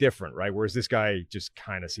something different, right? Whereas this guy just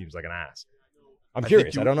kind of seems like an ass. I'm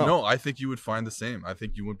curious. I don't know. No, I think you would find the same. I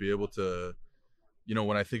think you wouldn't be able to,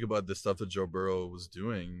 when I think about the stuff that Joe Burrow was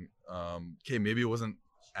doing, maybe it wasn't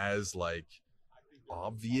as, like,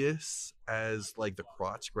 obvious as, like, the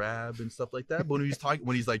crotch grab and stuff like that. But when he's talking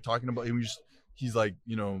about, he's like,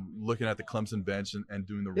 looking at the Clemson bench and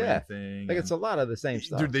doing the ring thing. Like, it's a lot of the same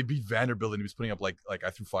stuff. Dude, they beat Vanderbilt and he was putting up like I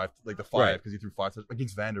threw 5, like the 5 because he threw 5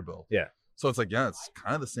 against Vanderbilt. Yeah. So it's like, it's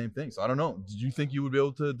kind of the same thing. So I don't know. Do you think you would be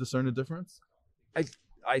able to discern the difference?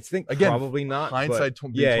 I think again, probably not. Hindsight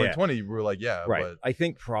 2020, we're like, yeah, right. But I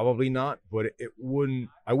think probably not, but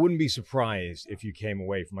I wouldn't be surprised if you came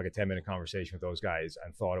away from like a 10-minute conversation with those guys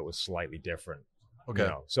and thought it was slightly different. Okay. You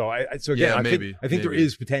know? So again, I think there maybe.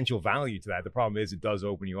 is potential value to that. The problem is it does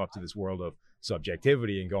open you up to this world of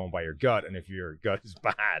subjectivity and going by your gut. And if your gut is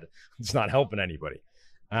bad, it's not helping anybody.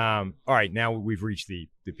 All right, now we've reached the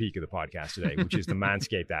peak of the podcast today, which is the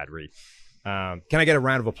Manscaped ad read. Can I get a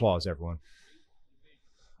round of applause, everyone?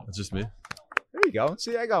 It's just me. There you go.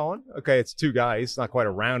 See, I got one. Okay, it's two guys. It's not quite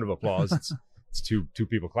a round of applause. It's two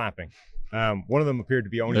people clapping. One of them appeared to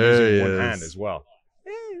be only using one hand as well.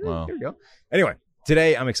 Wow. There you go. Anyway,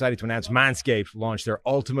 today I'm excited to announce Manscaped launched their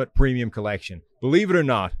Ultimate Premium Collection. Believe it or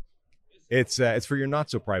not, it's for your not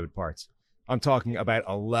so private parts. I'm talking about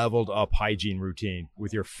a leveled up hygiene routine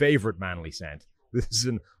with your favorite manly scent. This is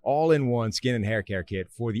an all-in-one skin and hair care kit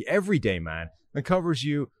for the everyday man that covers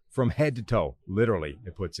you from head to toe. Literally,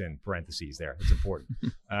 it puts in parentheses there. It's important.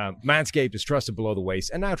 Manscaped is trusted below the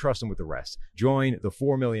waist, and now trust them with the rest. Join the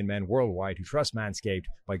 4 million men worldwide who trust Manscaped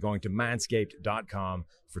by going to manscaped.com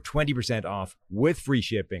for 20% off with free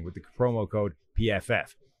shipping with the promo code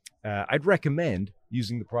PFF. I'd recommend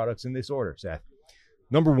using the products in this order, Seth.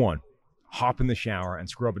 Number 1, hop in the shower and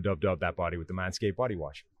scrub a dub that body with the Manscaped body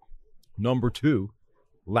wash. Number 2,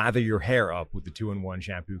 lather your hair up with the 2-in-1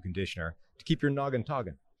 shampoo conditioner to keep your noggin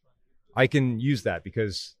togging. I can use that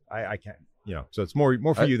because I can't, so it's more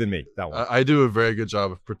for you than me, that one. I do a very good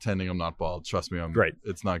job of pretending I'm not bald. Trust me, I'm great.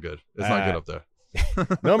 It's not good. It's not good up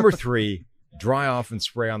there. Number 3, dry off and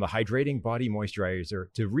spray on the hydrating body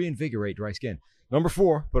moisturizer to reinvigorate dry skin. Number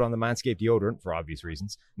 4, put on the Manscaped deodorant for obvious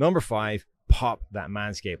reasons. Number 5, pop that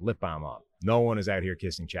Manscaped lip balm on. No one is out here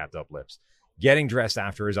kissing chapped up lips. Getting dressed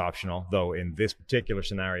after is optional, though in this particular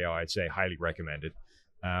scenario, I'd say highly recommended.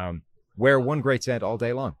 Wear one great scent all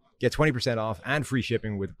day long. Get 20% off and free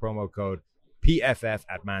shipping with the promo code PFF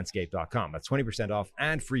at manscaped.com. That's 20% off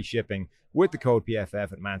and free shipping with the code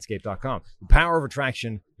PFF at manscaped.com. The power of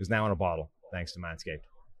attraction is now in a bottle, thanks to Manscaped.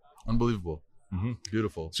 Unbelievable. Mm-hmm.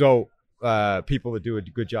 Beautiful. So people that do a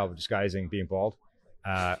good job of disguising being bald,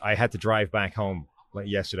 I had to drive back home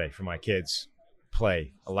yesterday for my kids'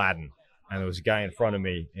 play Aladdin. And there was a guy in front of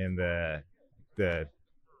me in the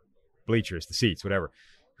bleachers, the seats, whatever,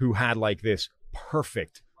 who had like this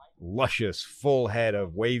perfect, luscious, full head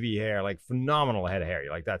of wavy hair, like phenomenal head of hair.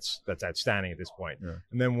 You're like, that's outstanding at this point. Yeah.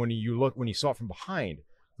 And then when you saw it from behind,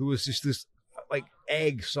 there was just this like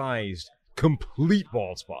egg-sized, complete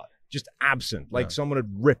bald spot, just absent. Like someone had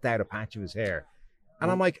ripped out a patch of his hair. And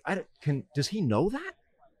I'm like, does he know that?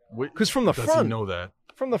 Because from the front, does he know that?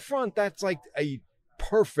 From the front, that's like a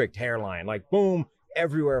perfect hairline, like boom,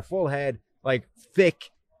 everywhere, full head, like thick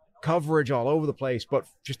coverage all over the place, but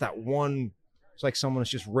just that one, it's like someone has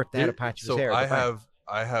just ripped out a patch of his hair. I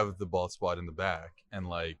have the bald spot in the back, and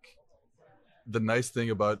like the nice thing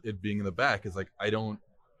about it being in the back is like I don't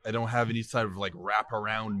have any sort of like wrap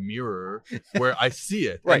around mirror where I see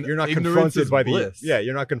it. Right, and you're not confronted by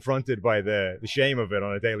you're not confronted by the shame of it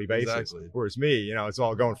on a daily basis. Exactly. Whereas me, it's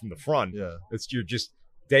all going from the front. Yeah, you're just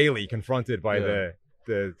daily confronted by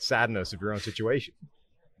the sadness of your own situation.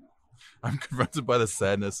 I'm confronted by the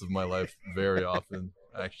sadness of my life very often,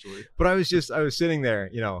 actually. But I was sitting there,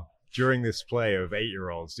 during this play of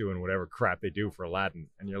 8-year-olds doing whatever crap they do for Aladdin,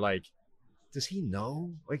 and you're like, does he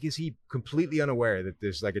know? Like, is he completely unaware that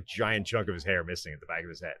there's like a giant chunk of his hair missing at the back of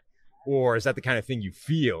his head? Or is that the kind of thing you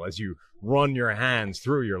feel as you run your hands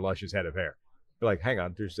through your luscious head of hair? You're like, hang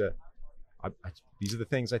on, these are the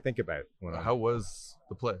things I think about. How was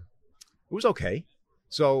the play? It was okay.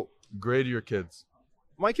 So grade your kids.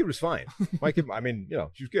 My kid was fine. My kid,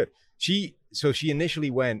 she was good. She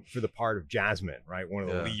initially went for the part of Jasmine, right? One of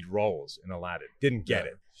the lead roles in Aladdin. Didn't get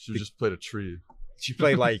it. She just played a tree. She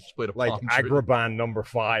played like she played a like Agrabah number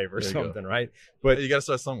 5 or something, right? But you got to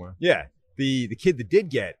start somewhere. Yeah. The kid that did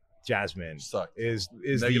get Jasmine is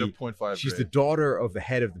negative 0.5. She's the daughter of the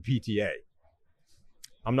head of the PTA.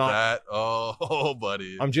 I'm not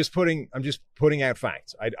buddy. I'm just putting out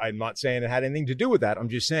facts. I'm not saying it had anything to do with that. I'm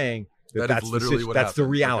just saying that's literally that's the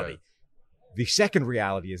reality. Okay. The second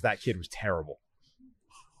reality is that kid was terrible.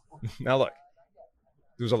 Now look,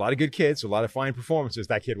 there was a lot of good kids, a lot of fine performances.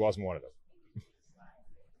 That kid wasn't one of them.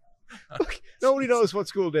 Look, nobody knows what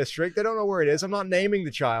school district. They don't know where it is. I'm not naming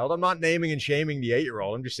the child. I'm not naming and shaming the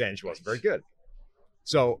 8-year-old. I'm just saying she wasn't very good.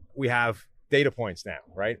 So we have data points now,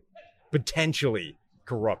 right? Potentially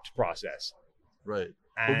corrupt process. Right.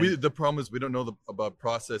 But the problem is we don't know about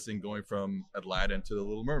processing going from Aladdin to the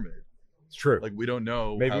Little Mermaid. It's true. Like we don't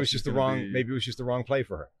know. Maybe it was just the wrong. Maybe it was just the wrong play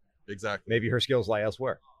for her. Exactly. Maybe her skills lie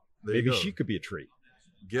elsewhere. Maybe she could be a tree.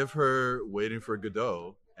 give her Waiting for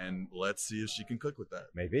Godot, and let's see if she can cook with that.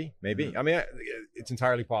 Maybe. I mean, it's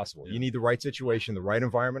entirely possible. You need the right situation, the right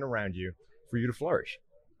environment around you for you to flourish.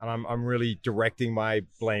 And I'm really directing my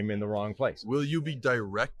blame in the wrong place. Will you be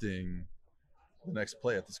directing the next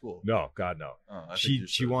play at the school? No, God, no. Oh,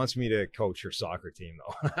 she wants me to coach her soccer team,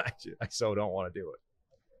 though. I so don't want to do it.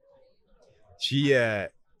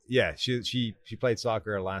 She played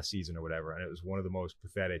soccer last season or whatever, and it was one of the most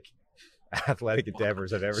pathetic athletic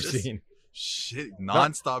endeavors I've ever seen.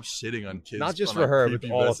 Non-stop shitting on kids. Not just for her, but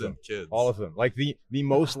all of them. Kids. All of them. Like the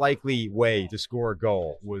most likely way to score a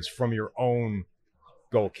goal was from your own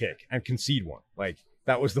goal kick and concede one. Like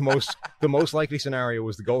that was the most likely scenario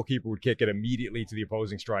was the goalkeeper would kick it immediately to the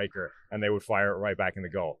opposing striker and they would fire it right back in the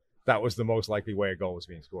goal. That was the most likely way a goal was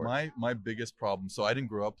being scored. My biggest problem. So I didn't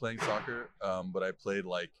grow up playing soccer, but I played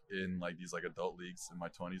in these adult leagues in my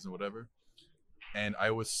 20s and whatever. And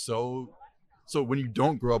I was so when you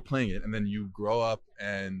don't grow up playing it and then you grow up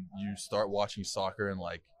and you start watching soccer and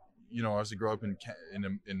obviously grow up in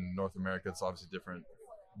North America, it's obviously different,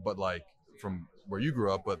 but from where you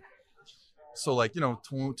grew up. But so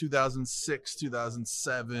 2006,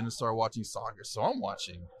 2007, started watching soccer. So I'm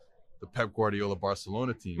watching the Pep Guardiola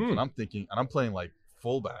Barcelona team, and I'm thinking, and I'm playing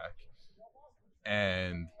fullback,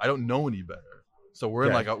 and I don't know any better. So we're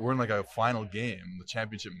in a final game, the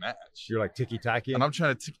championship match. You're ticky-tacky, and I'm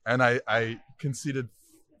trying to, and I conceded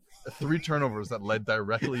 3 turnovers that led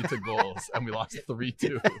directly to goals, and we lost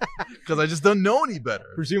 3-2 because I just don't know any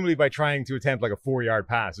better. Presumably by trying to attempt a 4-yard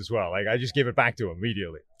pass as well. I just give it back to him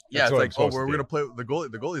immediately. Yeah, it's we're gonna play the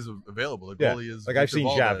goalie. The goalie's available. The goalie is I've seen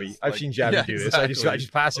Javi do this. I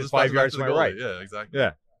just pass it 5 yards to my right. Yeah, exactly.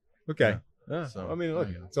 Yeah. Okay. Yeah. So, I mean, look,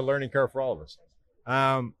 it's a learning curve for all of us.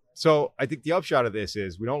 So I think the upshot of this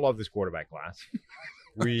is we don't love this quarterback class.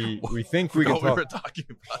 We think we can talk. We were talking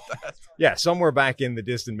about that. Yeah, somewhere back in the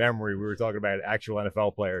distant memory, we were talking about actual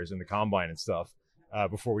NFL players in the combine and stuff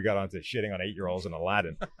before we got onto shitting on 8-year-olds and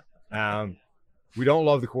Aladdin. We don't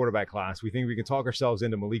love the quarterback class. We think we can talk ourselves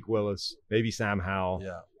into Malik Willis, maybe Sam Howell.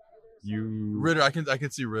 Yeah. Ritter, I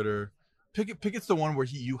can see Ritter. Pickett's the one where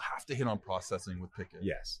you have to hit on processing with Pickett.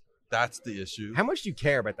 Yes. That's the issue. How much do you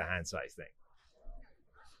care about the hand size thing?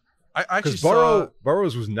 I actually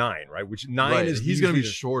Burrows was 9, right? Which 9 is he's going to be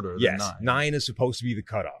shorter. Yes, than 9 is supposed to be the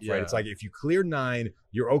cutoff, right? It's if you clear 9,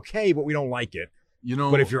 you're okay, but we don't like it.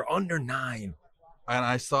 But if you're under 9, and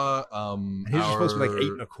I saw he was supposed to be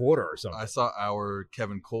 8 1/4 or something. I saw our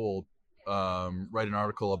Kevin Cole write an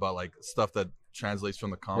article about stuff that translates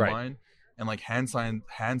from the combine, and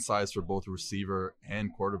hand size for both receiver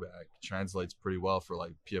and quarterback translates pretty well for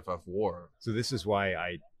PFF WAR. So this is why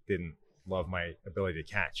I didn't love my ability to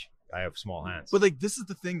catch. I have small hands. But this is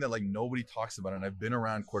the thing that nobody talks about, and I've been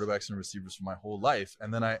around quarterbacks and receivers for my whole life,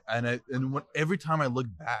 and then every time I look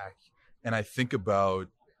back and I think about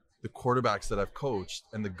the quarterbacks that I've coached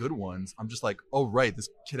and the good ones, I'm just oh right, this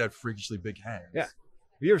kid had freakishly big hands. Yeah. Have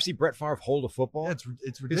you ever see Brett Favre hold a football? Yeah,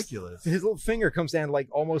 it's ridiculous. His little finger comes down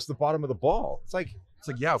almost the bottom of the ball. It's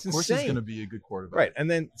yeah, of course he's going to be a good quarterback. Right. And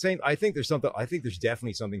then I think there's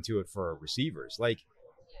definitely something to it for receivers.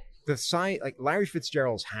 The size, Larry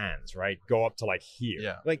Fitzgerald's hands, right, go up to here.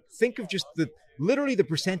 Yeah. Think of just literally the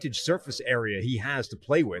percentage surface area he has to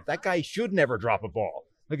play with. That guy should never drop a ball.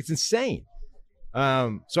 It's insane.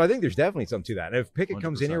 So I think there's definitely something to that. And if Pickett 100%.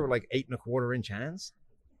 Comes in here with 8 1/4 inch hands,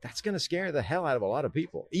 that's going to scare the hell out of a lot of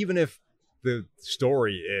people. Even if the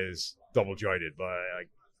story is double jointed, but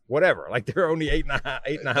whatever. They're only 8.5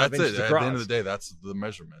 inches across. At the end of the day, that's the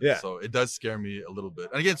measurement. Yeah. So it does scare me a little bit.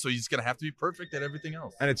 And again, so he's going to have to be perfect at everything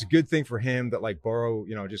else. And it's a good thing for him that Burrow,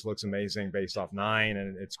 just looks amazing based off 9,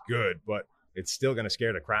 and it's good, but it's still going to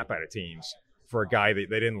scare the crap out of teams for a guy that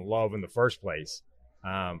they didn't love in the first place,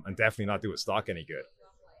 and definitely not do his stock any good.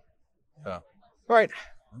 Yeah. All right.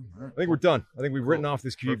 I think we're done. I think we've written off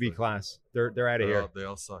this QB class. They're out of here. They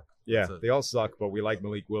all suck. Yeah, they all suck, but we like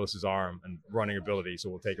Malik Willis's arm and running ability, so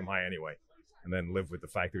we'll take him high anyway, and then live with the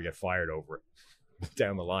fact that we get fired over it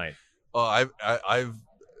down the line. Oh, I've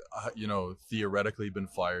theoretically been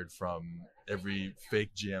fired from every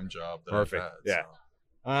fake GM job that Perfect. I've had.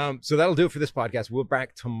 Yeah. So that'll do it for this podcast. We'll be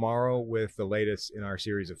back tomorrow with the latest in our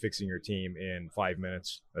series of Fixing Your Team in 5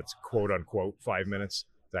 minutes. That's quote unquote 5 minutes.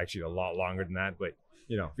 It's actually a lot longer than that, but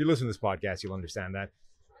if you listen to this podcast, you'll understand that.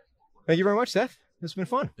 Thank you very much, Seth. It's been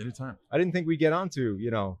fun. Anytime. I didn't think we'd get on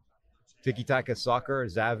to, tiki-taka soccer,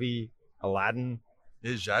 Xavi, Aladdin.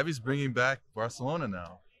 Yeah, Xavi's bringing back Barcelona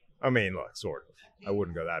now. I mean, look, sort of. I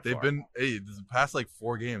wouldn't go that far. The past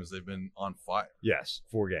 4 games, they've been on fire. Yes,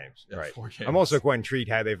 4 games. Yeah, right. 4 games. I'm also quite intrigued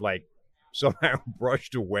how they've somehow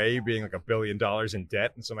brushed away being like $1 billion in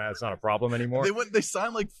debt, and somehow it's not a problem anymore. They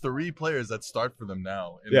signed like 3 players that start for them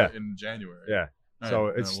now in January. Yeah.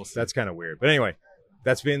 So that's kind of weird. But anyway,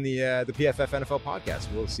 that's been the PFF NFL podcast.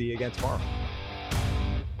 We'll see you again tomorrow.